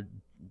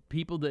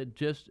 People that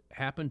just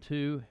happen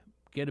to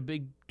get a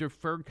big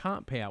deferred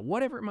comp payout,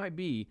 whatever it might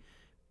be.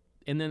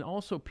 And then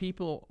also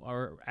people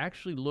are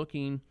actually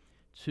looking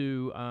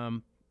to,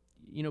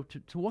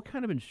 to what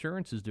kind of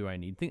insurances do I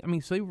need?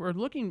 So we're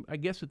looking, I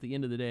guess, at the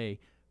end of the day,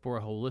 for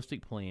a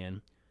holistic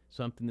plan,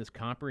 something that's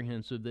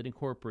comprehensive, that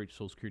incorporates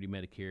Social Security,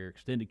 Medicare,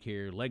 extended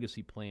care,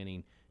 legacy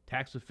planning,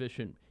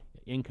 tax-efficient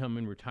income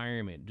and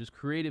retirement, just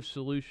creative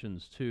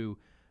solutions to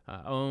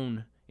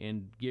own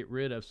and get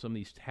rid of some of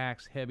these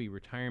tax-heavy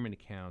retirement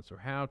accounts, or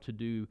how to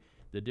do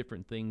the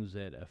different things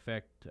that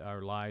affect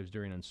our lives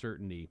during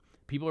uncertainty.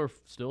 People are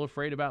still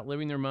afraid about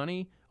living their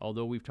money,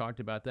 although we've talked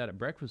about that at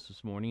breakfast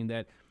this morning,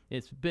 that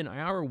it's been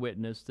our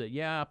witness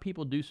that,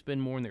 people do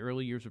spend more in the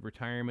early years of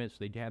retirement, so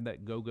they have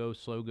that go-go,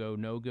 slow-go,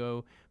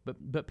 no-go,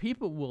 but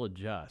people will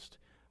adjust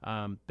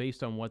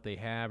based on what they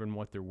have and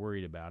what they're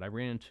worried about. I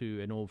ran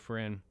into an old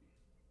friend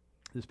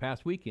this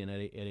past weekend at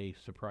a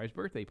surprise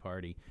birthday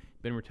party,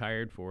 been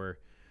retired for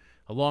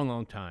a long,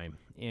 long time,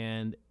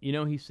 and,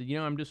 he said,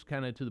 I'm just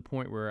kind of to the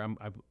point where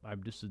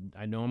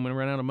I know I'm going to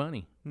run out of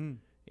money.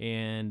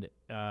 And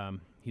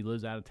he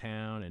lives out of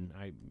town, and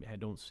I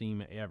don't see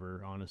him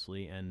ever,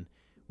 honestly. And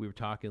we were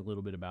talking a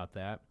little bit about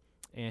that.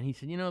 And he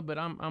said, but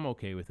I'm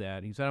okay with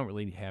that. He said, I don't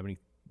really have any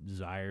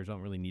desires. I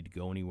don't really need to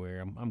go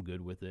anywhere. I'm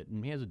good with it.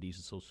 And he has a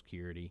decent Social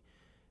Security.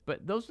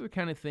 But those are the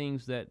kind of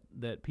things that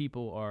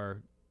people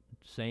are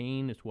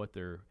saying. It's what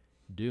they're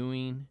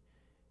doing.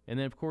 And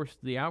then, of course,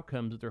 the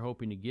outcomes that they're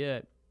hoping to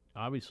get,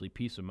 obviously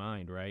peace of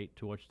mind, right,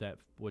 to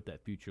what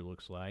that future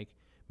looks like.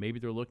 Maybe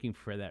they're looking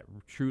for that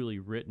truly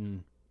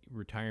written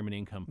retirement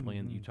income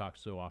plan that you talk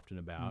so often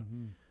about,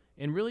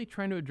 and really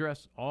trying to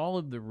address all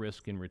of the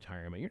risk in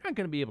retirement. You're not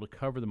going to be able to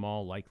cover them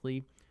all,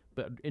 likely,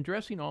 but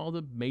addressing all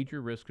the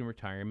major risks in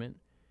retirement,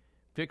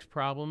 fix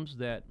problems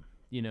that,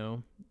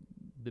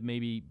 that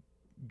maybe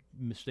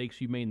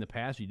mistakes you made in the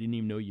past you didn't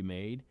even know you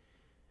made.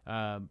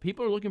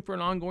 People are looking for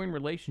an ongoing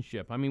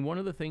relationship. I mean, one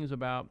of the things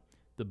about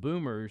the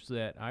boomers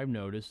that I've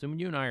noticed, and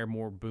you and I are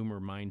more boomer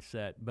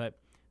mindset, but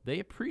they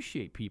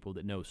appreciate people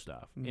that know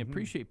stuff, and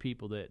appreciate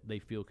people that they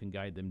feel can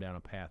guide them down a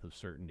path of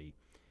certainty.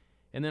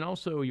 And then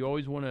also,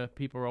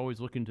 people are always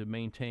looking to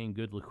maintain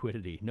good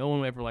liquidity. No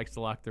one ever likes to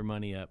lock their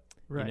money up,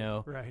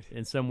 right.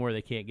 in somewhere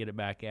they can't get it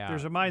back out.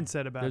 There's a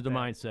mindset about that. There's a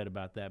mindset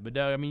about that. But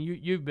Doug, I mean,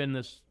 you've been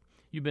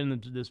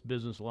into this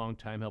business a long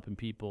time, helping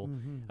people.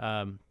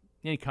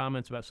 Any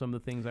comments about some of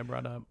the things I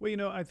brought up?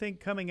 Well, I think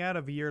coming out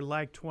of a year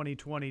like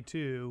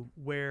 2022,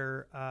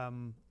 where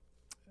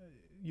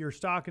your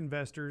stock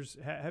investors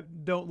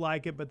don't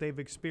like it, but they've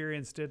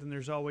experienced it, and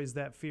there's always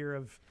that fear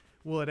of,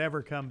 will it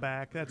ever come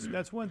back?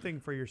 That's one thing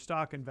for your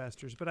stock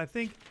investors. But I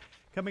think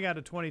coming out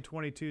of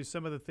 2022,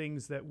 some of the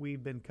things that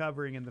we've been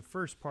covering in the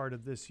first part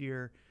of this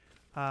year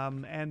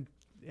and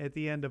at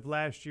the end of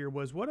last year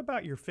was, what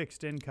about your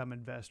fixed income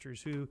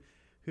investors who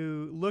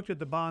looked at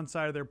the bond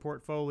side of their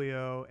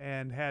portfolio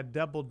and had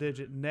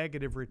double-digit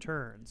negative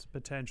returns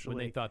potentially.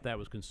 When they thought that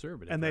was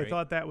conservative, and they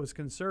thought that was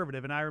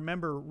conservative. And I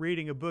remember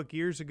reading a book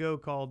years ago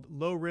called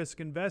Low Risk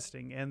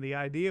Investing, and the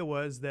idea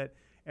was that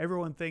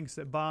everyone thinks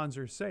that bonds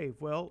are safe.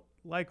 Well,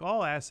 like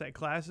all asset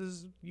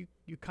classes, you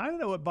kind of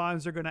know what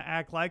bonds are going to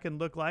act like and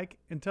look like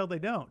until they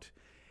don't.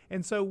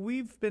 And so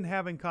we've been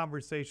having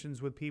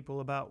conversations with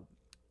people about,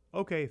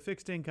 okay,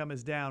 fixed income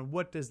is down.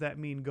 What does that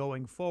mean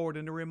going forward?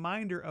 And a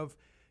reminder of,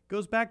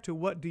 goes back to,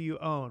 what do you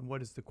own?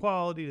 What is the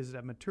quality? Does it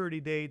have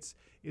maturity dates?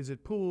 Is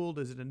it pooled?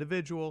 Is it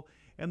individual?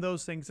 And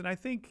those things. And I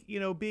think,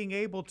 being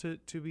able to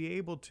be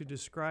able to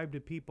describe to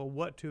people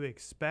what to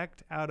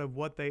expect out of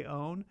what they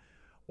own,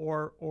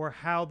 or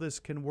how this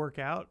can work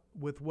out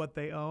with what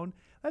they own,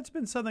 that's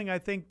been something I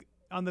think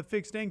on the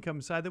fixed income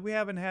side that we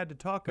haven't had to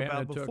talk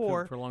about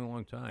before for a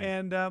long time.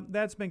 And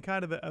that's been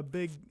kind of a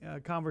big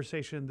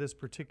conversation this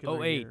particular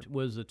year. 2008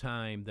 was the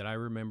time that I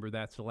remember.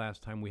 That's the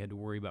last time we had to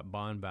worry about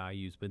bond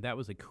values, but that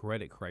was a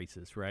credit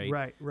crisis, right?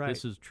 Right.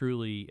 This is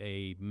truly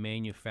a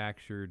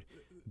manufactured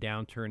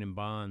downturn in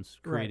bonds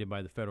created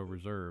by the Federal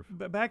Reserve.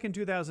 But back in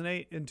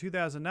 2008 and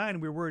 2009,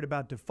 we were worried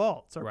about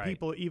defaults. Are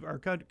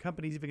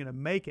companies even going to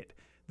make it?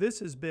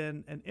 This has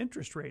been an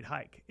interest rate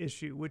hike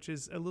issue, which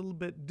is a little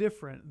bit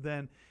different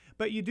than.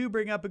 But you do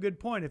bring up a good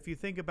point. If you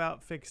think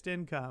about fixed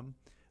income,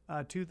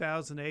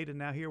 2008, and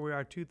now here we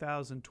are,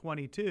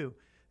 2022.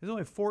 There's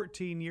only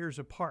 14 years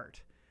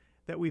apart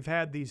that we've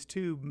had these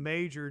two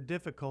major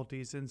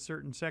difficulties in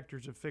certain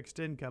sectors of fixed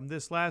income.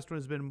 This last one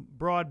has been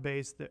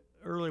broad-based. The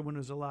early one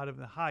was a lot of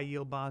the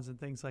high-yield bonds and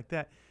things like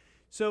that.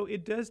 So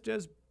it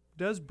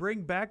does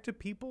bring back to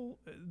people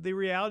the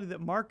reality that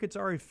markets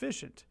are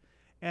efficient.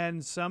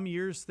 And some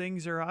years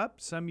things are up,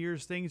 some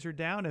years things are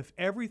down. If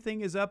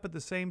everything is up at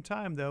the same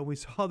time, though, we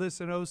saw this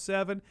in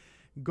 2007,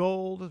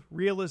 gold,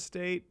 real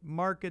estate,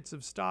 markets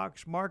of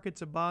stocks,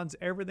 markets of bonds,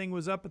 everything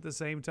was up at the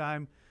same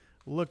time.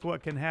 Look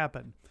what can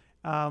happen.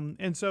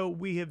 And so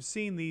we have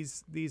seen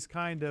these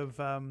kind of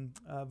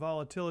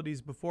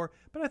volatilities before.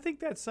 But I think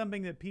that's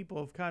something that people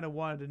have kind of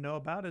wanted to know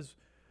about. Is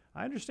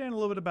I understand a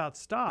little bit about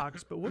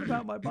stocks, but what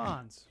about my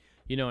bonds?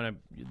 And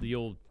the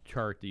old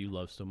chart that you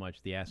love so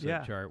much, the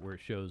asset chart, where it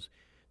shows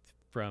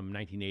from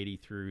 1980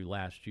 through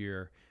last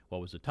year,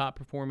 what was the top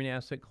performing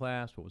asset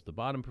class, what was the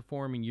bottom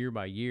performing year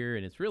by year,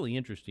 and it's really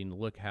interesting to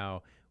look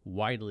how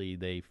widely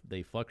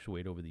they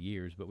fluctuate over the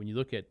years. But when you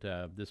look at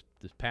this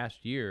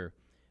past year,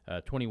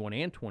 21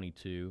 and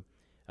 22,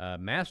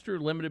 master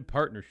limited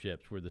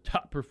partnerships were the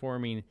top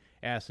performing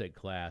asset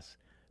class,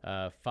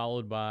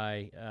 followed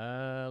by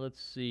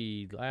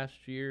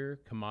last year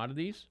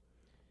commodities.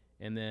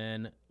 And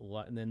then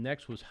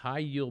next was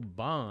high-yield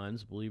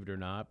bonds, believe it or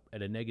not,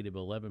 at a negative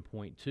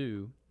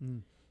 11.2.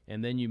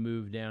 And then you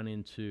move down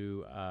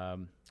into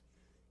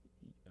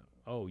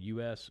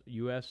U.S.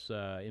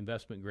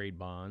 investment-grade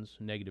bonds,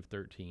 negative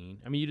 13.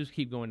 I mean, you just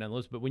keep going down the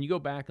list. But when you go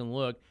back and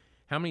look,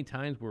 how many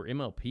times were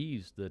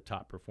MLPs the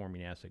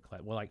top-performing asset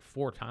class? Well, like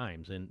 4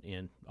 times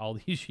in all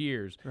these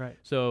years. Right.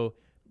 So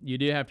you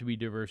do have to be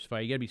diversified.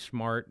 You got to be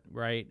smart,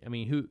 right? I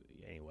mean,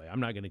 Anyway, I'm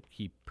not going to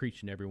keep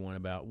preaching to everyone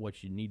about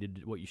what you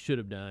needed, what you should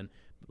have done.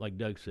 Like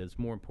Doug said, it's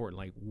more important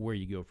like where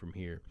you go from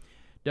here.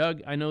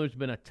 Doug, I know there's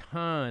been a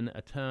ton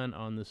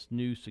on this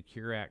new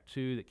Secure Act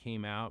 2 that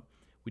came out.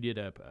 We did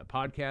a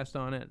podcast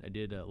on it. I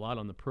did a lot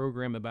on the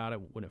program about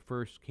it when it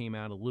first came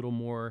out, a little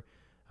more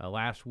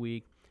last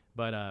week.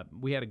 But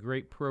we had a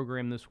great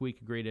program this week,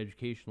 a great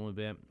educational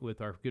event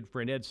with our good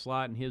friend Ed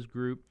Slott and his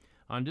group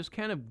on just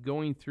kind of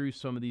going through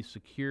some of these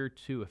Secure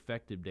 2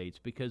 effective dates.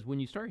 Because when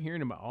you start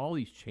hearing about all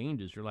these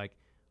changes, you're like,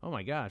 oh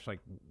my gosh, like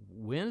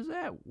when is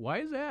that? Why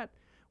is that?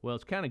 Well,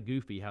 it's kind of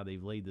goofy how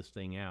they've laid this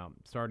thing out,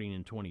 starting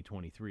in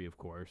 2023, of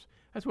course.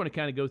 I just want to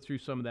kind of go through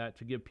some of that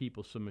to give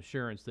people some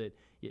assurance that,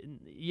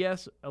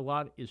 yes, a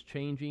lot is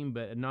changing,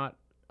 but not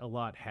a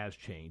lot has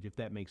changed, if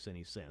that makes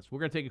any sense. We're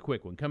going to take a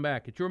quick one. Come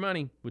back. It's Your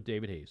Money with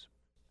David Hayes.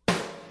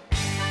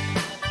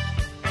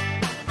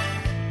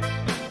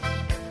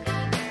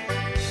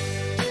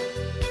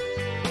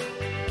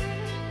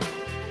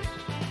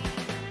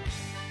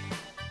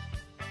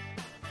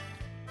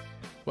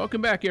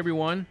 Welcome back,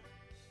 everyone.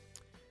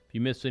 If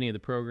you missed any of the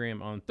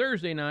program on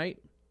Thursday night,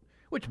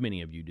 which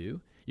many of you do,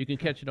 you can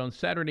catch it on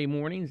Saturday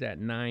mornings at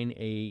 9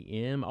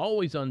 a.m.,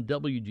 always on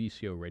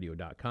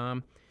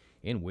WGCOradio.com,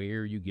 and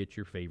where you get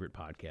your favorite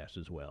podcast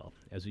as well,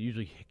 as it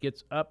usually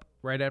gets up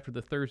right after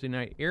the Thursday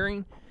night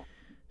airing,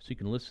 so you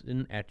can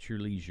listen at your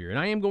leisure. And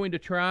I am going to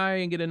try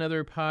and get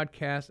another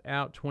podcast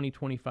out,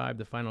 2025,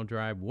 The Final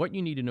Drive, What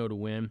You Need to Know to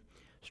Win.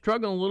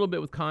 Struggling a little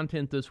bit with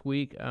content this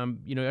week. I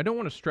don't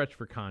want to stretch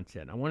for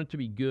content. I want it to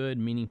be good,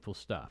 meaningful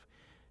stuff.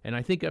 And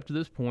I think up to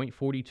this point,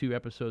 42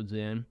 episodes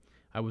in,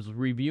 I was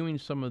reviewing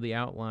some of the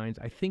outlines.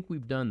 I think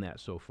we've done that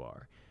so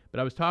far. But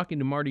I was talking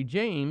to Marty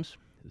James,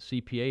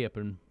 the CPA up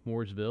in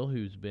Mooresville,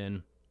 who's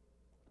been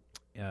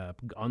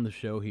on the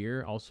show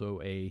here,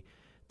 also a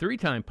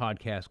 3-time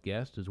podcast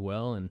guest as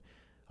well, and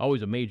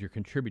always a major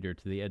contributor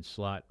to the Ed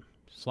Slott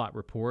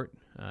Report.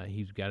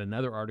 He's got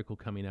another article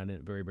coming out in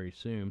it very, very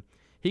soon.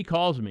 He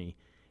calls me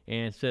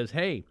and says,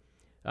 hey,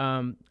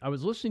 I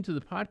was listening to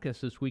the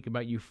podcast this week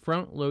about you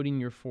front-loading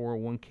your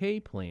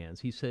 401k plans.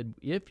 He said,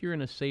 if you're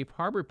in a safe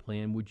harbor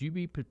plan, would you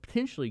be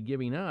potentially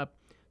giving up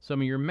some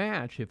of your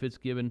match if it's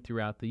given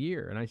throughout the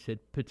year? And I said,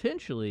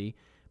 potentially,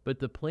 but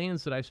the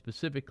plans that I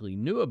specifically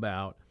knew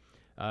about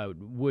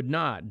would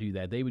not do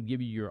that. They would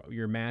give you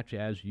your match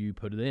as you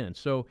put it in.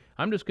 So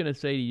I'm just going to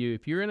say to you,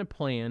 if you're in a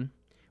plan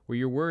where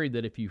you're worried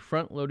that if you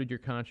front-loaded your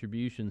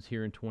contributions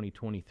here in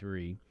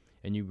 2023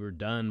 and you were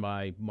done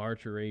by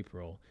March or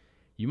April,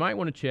 you might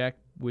want to check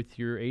with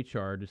your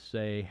HR to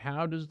say,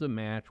 how does the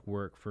match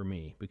work for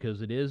me?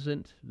 Because it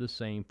isn't the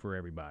same for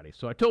everybody.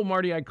 So I told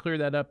Marty I'd clear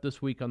that up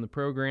this week on the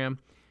program,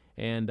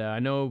 and I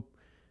know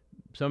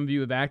some of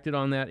you have acted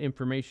on that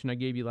information I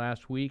gave you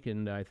last week,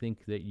 and I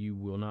think that you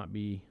will not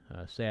be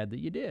sad that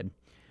you did.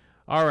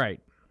 All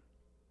right.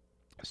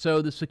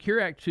 So the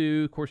Secure Act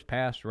 2, of course,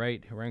 passed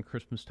right around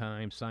Christmas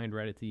time, signed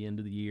right at the end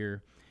of the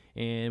year,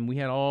 and we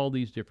had all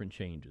these different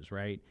changes,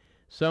 right?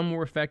 Some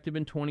were effective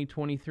in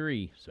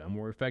 2023. Some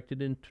were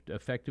effective in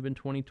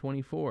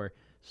 2024.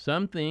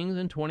 Some things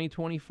in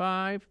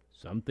 2025.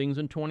 Some things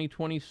in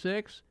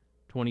 2026,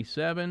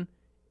 27,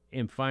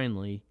 and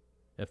finally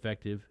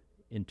effective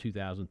in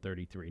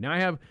 2033.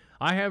 Now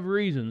I have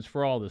reasons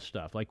for all this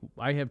stuff. Like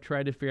I have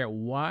tried to figure out,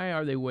 why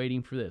are they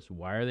waiting for this?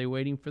 Why are they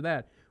waiting for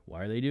that?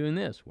 Why are they doing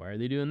this? Why are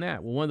they doing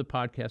that? Well, one of the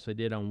podcasts I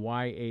did on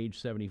why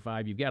age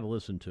 75, you've got to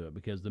listen to it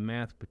because the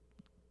math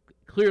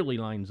clearly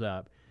lines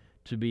up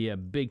to be a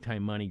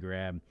big-time money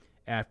grab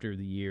after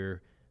the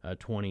year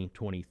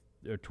 2020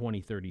 or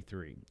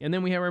 2033. And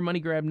then we have our money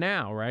grab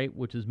now, right,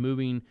 which is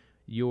moving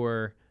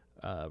your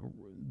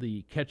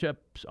the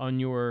catch-ups on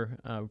your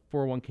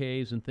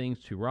 401ks and things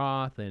to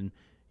Roth, and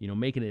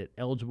making it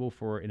eligible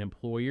for an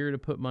employer to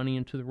put money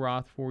into the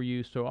Roth for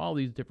you. So all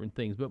these different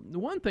things. But the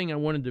one thing I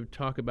wanted to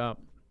talk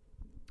about,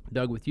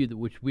 Doug, with you,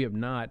 which we have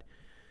not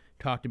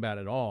talked about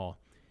at all,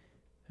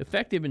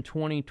 effective in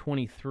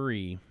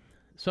 2023,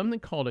 something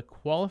called a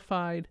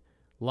Qualified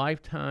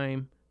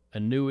Lifetime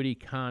Annuity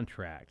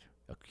Contract,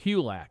 a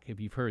QLAC, if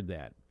you've heard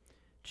that,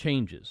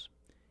 changes.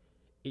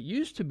 It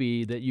used to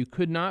be that you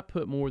could not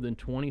put more than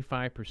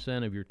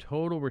 25% of your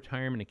total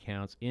retirement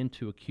accounts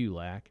into a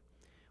QLAC.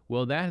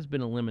 Well, that has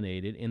been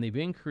eliminated, and they've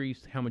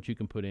increased how much you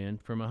can put in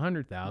from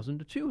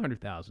 $100,000 to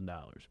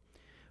 $200,000.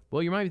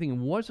 Well, you might be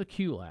thinking, what's a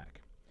QLAC?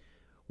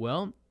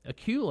 Well, a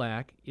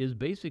QLAC is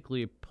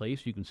basically a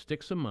place you can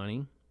stick some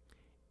money,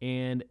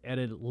 and at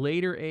a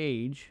later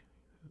age,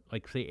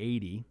 like say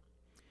 80,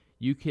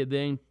 you could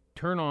then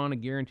turn on a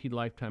guaranteed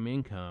lifetime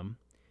income,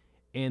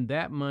 and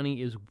that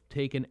money is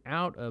taken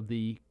out of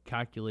the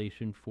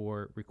calculation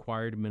for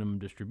required minimum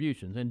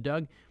distributions. And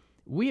Doug,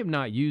 we have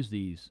not used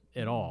these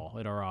at all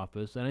at our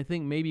office, and I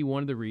think maybe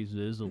one of the reasons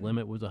is the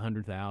limit was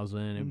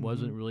 $100,000. It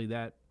wasn't really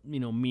that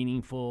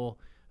meaningful.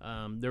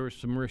 There were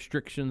some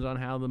restrictions on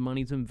how the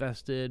money's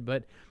invested,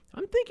 but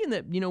I'm thinking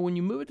that when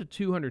you move it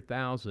to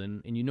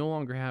 $200,000 and you no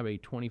longer have a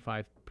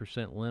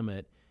 25%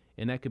 limit,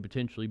 and that could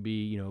potentially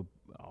be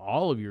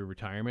all of your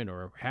retirement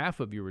or half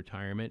of your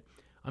retirement,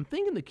 I'm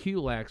thinking the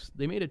QLACs,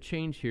 they made a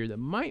change here that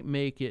might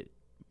make it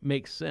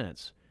make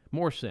sense,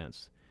 more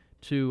sense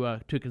to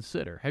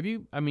consider. Have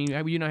you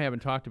and I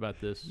haven't talked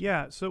about this?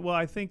 Yeah. So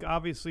I think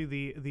obviously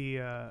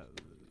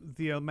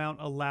the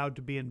amount allowed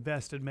to be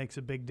invested makes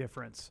a big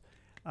difference.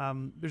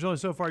 There's only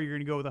so far you're going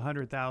to go with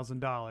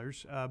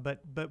 $100,000,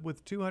 but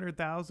with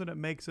 $200,000, it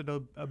makes it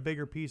a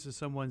bigger piece of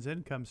someone's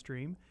income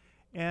stream,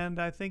 and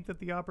I think that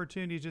the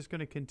opportunity is just going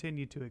to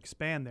continue to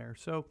expand there.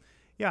 So,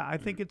 yeah, I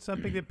think it's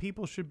something that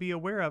people should be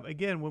aware of.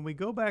 Again, when we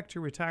go back to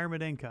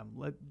retirement income,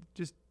 let's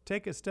just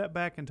take a step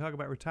back and talk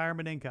about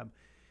retirement income.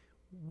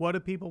 What do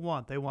people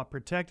want? They want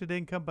protected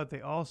income, but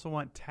they also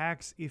want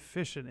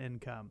tax-efficient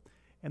income,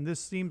 and this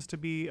seems to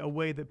be a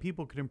way that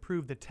people could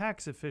improve the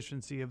tax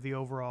efficiency of the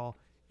overall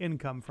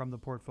income from the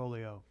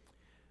portfolio.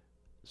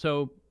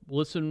 So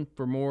listen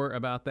for more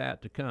about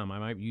that to come. I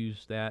might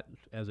use that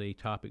as a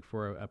topic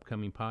for an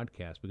upcoming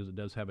podcast because it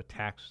does have a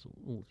tax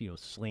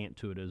slant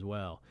to it as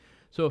well.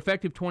 So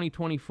effective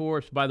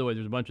 2024. So by the way,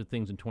 there's a bunch of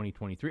things in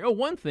 2023. Oh,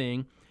 one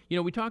thing,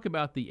 we talk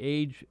about the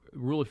age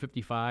rule of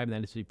 55, and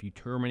that is if you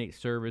terminate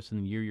service in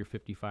the year you're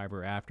 55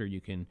 or after,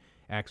 you can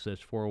access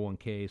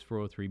 401ks,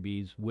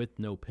 403bs with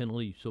no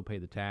penalty. You still pay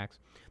the tax.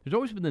 There's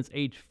always been this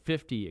age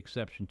 50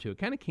 exception to it.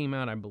 Kind of came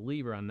out, I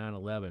believe, around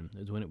 9/11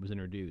 is when it was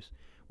introduced,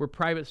 where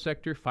private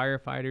sector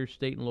firefighters,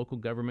 state and local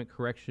government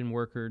correction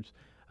workers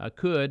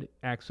could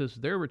access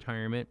their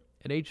retirement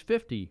at age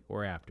 50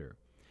 or after.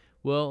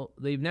 Well,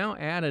 they've now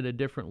added a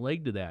different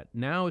leg to that.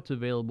 Now it's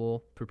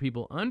available for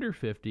people under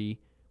 50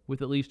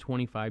 with at least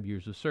 25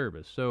 years of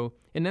service. So,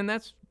 and then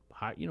that's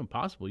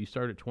possible. You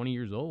start at 20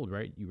 years old,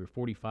 right? You were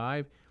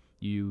 45.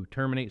 You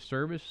terminate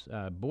service,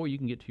 boy, you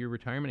can get to your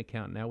retirement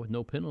account now with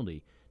no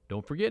penalty.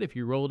 Don't forget, if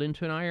you rolled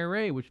into an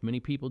IRA, which many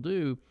people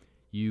do,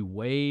 you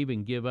waive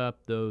and give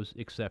up those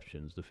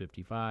exceptions, the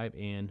 55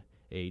 and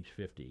age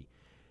 50.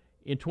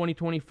 In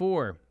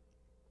 2024,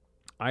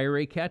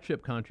 IRA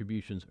catch-up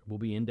contributions will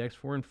be indexed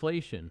for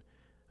inflation.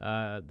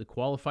 The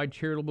qualified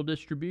charitable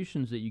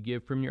distributions that you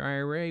give from your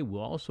IRA will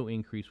also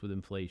increase with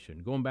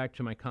inflation. Going back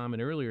to my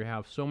comment earlier,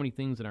 how so many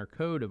things in our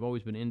code have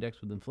always been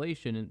indexed with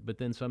inflation, but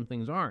then some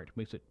things aren't.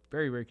 Makes it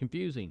very, very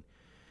confusing.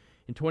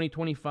 In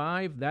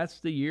 2025,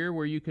 that's the year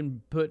where you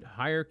can put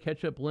higher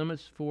catch-up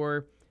limits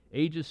for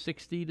ages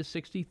 60 to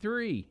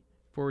 63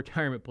 for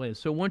retirement plans.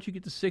 So once you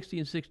get to 60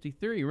 and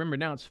 63, remember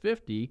now it's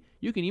 50,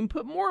 you can even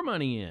put more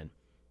money in.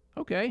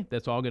 Okay,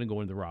 that's all going to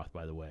go into the Roth,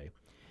 by the way.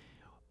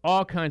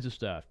 All kinds of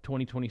stuff.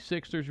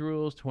 2026, there's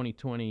rules.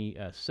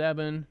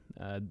 2027,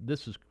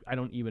 this is, I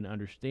don't even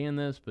understand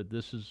this, but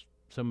this is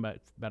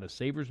about a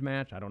savers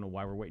match. I don't know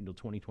why we're waiting until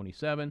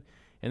 2027.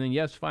 And then,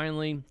 yes,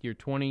 finally, year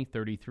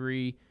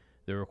 2033,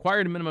 the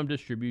required minimum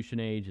distribution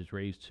age is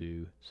raised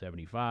to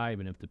 75.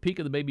 And if the peak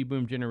of the baby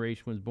boom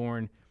generation was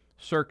born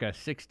circa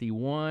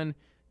 61,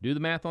 do the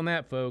math on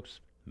that, folks.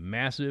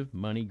 Massive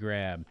money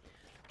grab.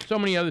 So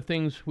many other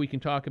things we can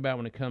talk about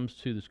when it comes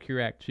to this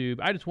Cure Act tube.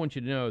 I just want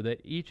you to know that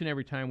each and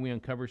every time we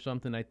uncover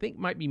something I think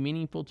might be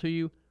meaningful to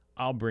you,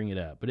 I'll bring it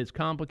up. But it's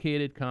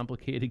complicated.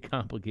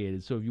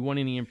 So if you want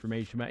any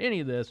information about any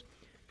of this,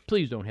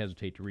 please don't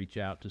hesitate to reach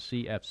out to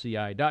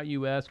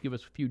cfci.us. Give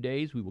us a few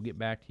days. We will get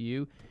back to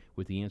you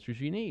with the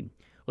answers you need.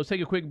 Let's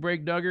take a quick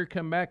break, Duggar.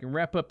 Come back and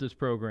wrap up this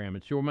program.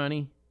 It's Your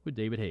Money with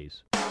David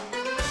Hayes.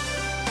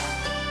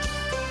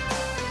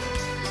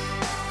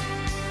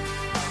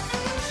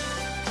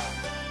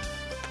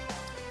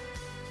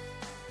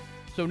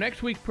 So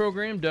next week's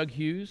program, Doug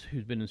Hughes,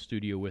 who's been in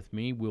studio with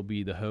me, will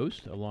be the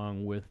host,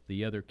 along with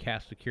the other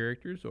cast of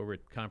characters over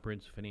at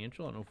Comprehensive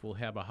Financial. I don't know if we'll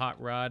have a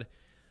hot rod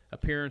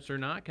appearance or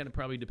not. Kind of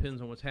probably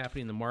depends on what's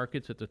happening in the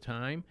markets at the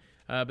time.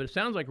 But it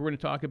sounds like we're going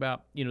to talk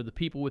about, the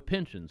people with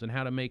pensions and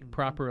how to make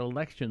proper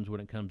elections when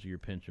it comes to your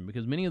pension,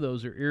 because many of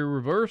those are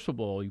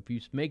irreversible. If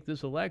you make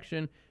this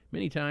election,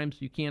 many times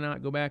you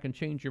cannot go back and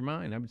change your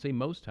mind. I would say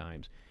most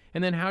times.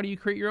 And then how do you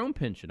create your own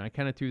pension? I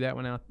kind of threw that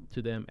one out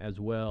to them as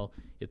well,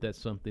 if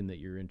that's something that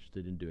you're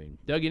interested in doing.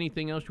 Doug,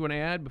 anything else you want to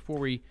add before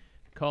we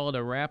call it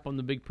a wrap on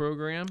the big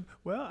program?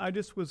 Well, I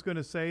just was going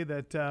to say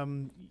that,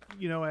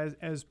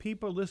 as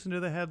people listen to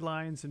the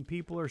headlines and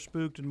people are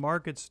spooked and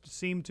markets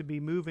seem to be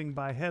moving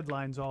by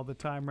headlines all the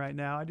time right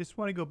now, I just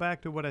want to go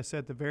back to what I said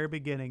at the very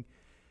beginning.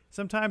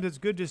 Sometimes it's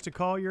good just to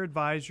call your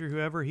advisor,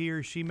 whoever he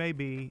or she may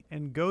be,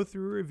 and go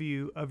through a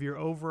review of your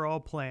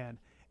overall plan.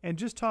 And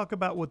just talk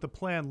about what the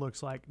plan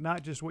looks like,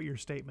 not just what your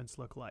statements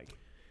look like.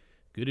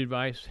 Good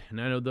advice.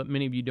 And I know that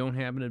many of you don't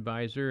have an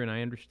advisor, and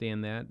I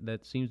understand that.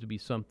 That seems to be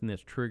something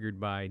that's triggered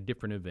by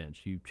different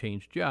events. You've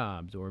changed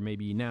jobs, or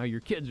maybe now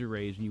your kids are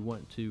raised and you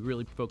want to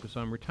really focus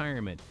on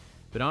retirement.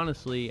 But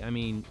honestly,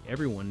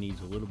 everyone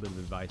needs a little bit of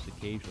advice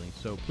occasionally.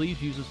 So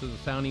please use us as a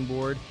sounding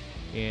board.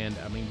 And,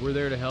 we're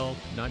there to help,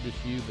 not just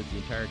you, but the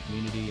entire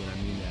community, and I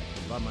mean that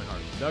from the bottom of my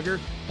heart. Duggar,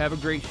 have a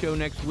great show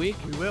next week.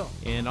 We will.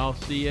 And I'll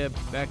see you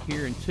back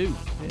here in 2.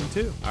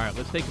 All right,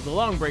 let's take a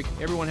long break.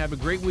 Everyone have a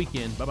great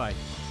weekend. Bye-bye.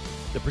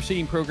 The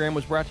preceding program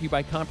was brought to you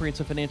by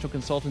Comprehensive Financial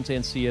Consultants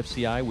and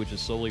CFCI, which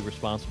is solely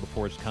responsible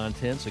for its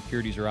content.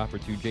 Securities are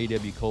offered through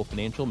J.W. Cole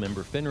Financial,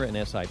 member FINRA and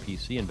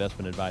SIPC.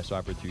 Investment advice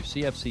offered through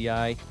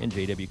CFCI and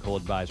J.W. Cole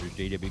Advisors.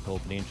 J.W. Cole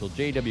Financial,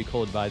 J.W.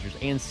 Cole Advisors,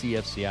 and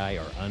CFCI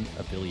are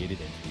unaffiliated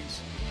entities.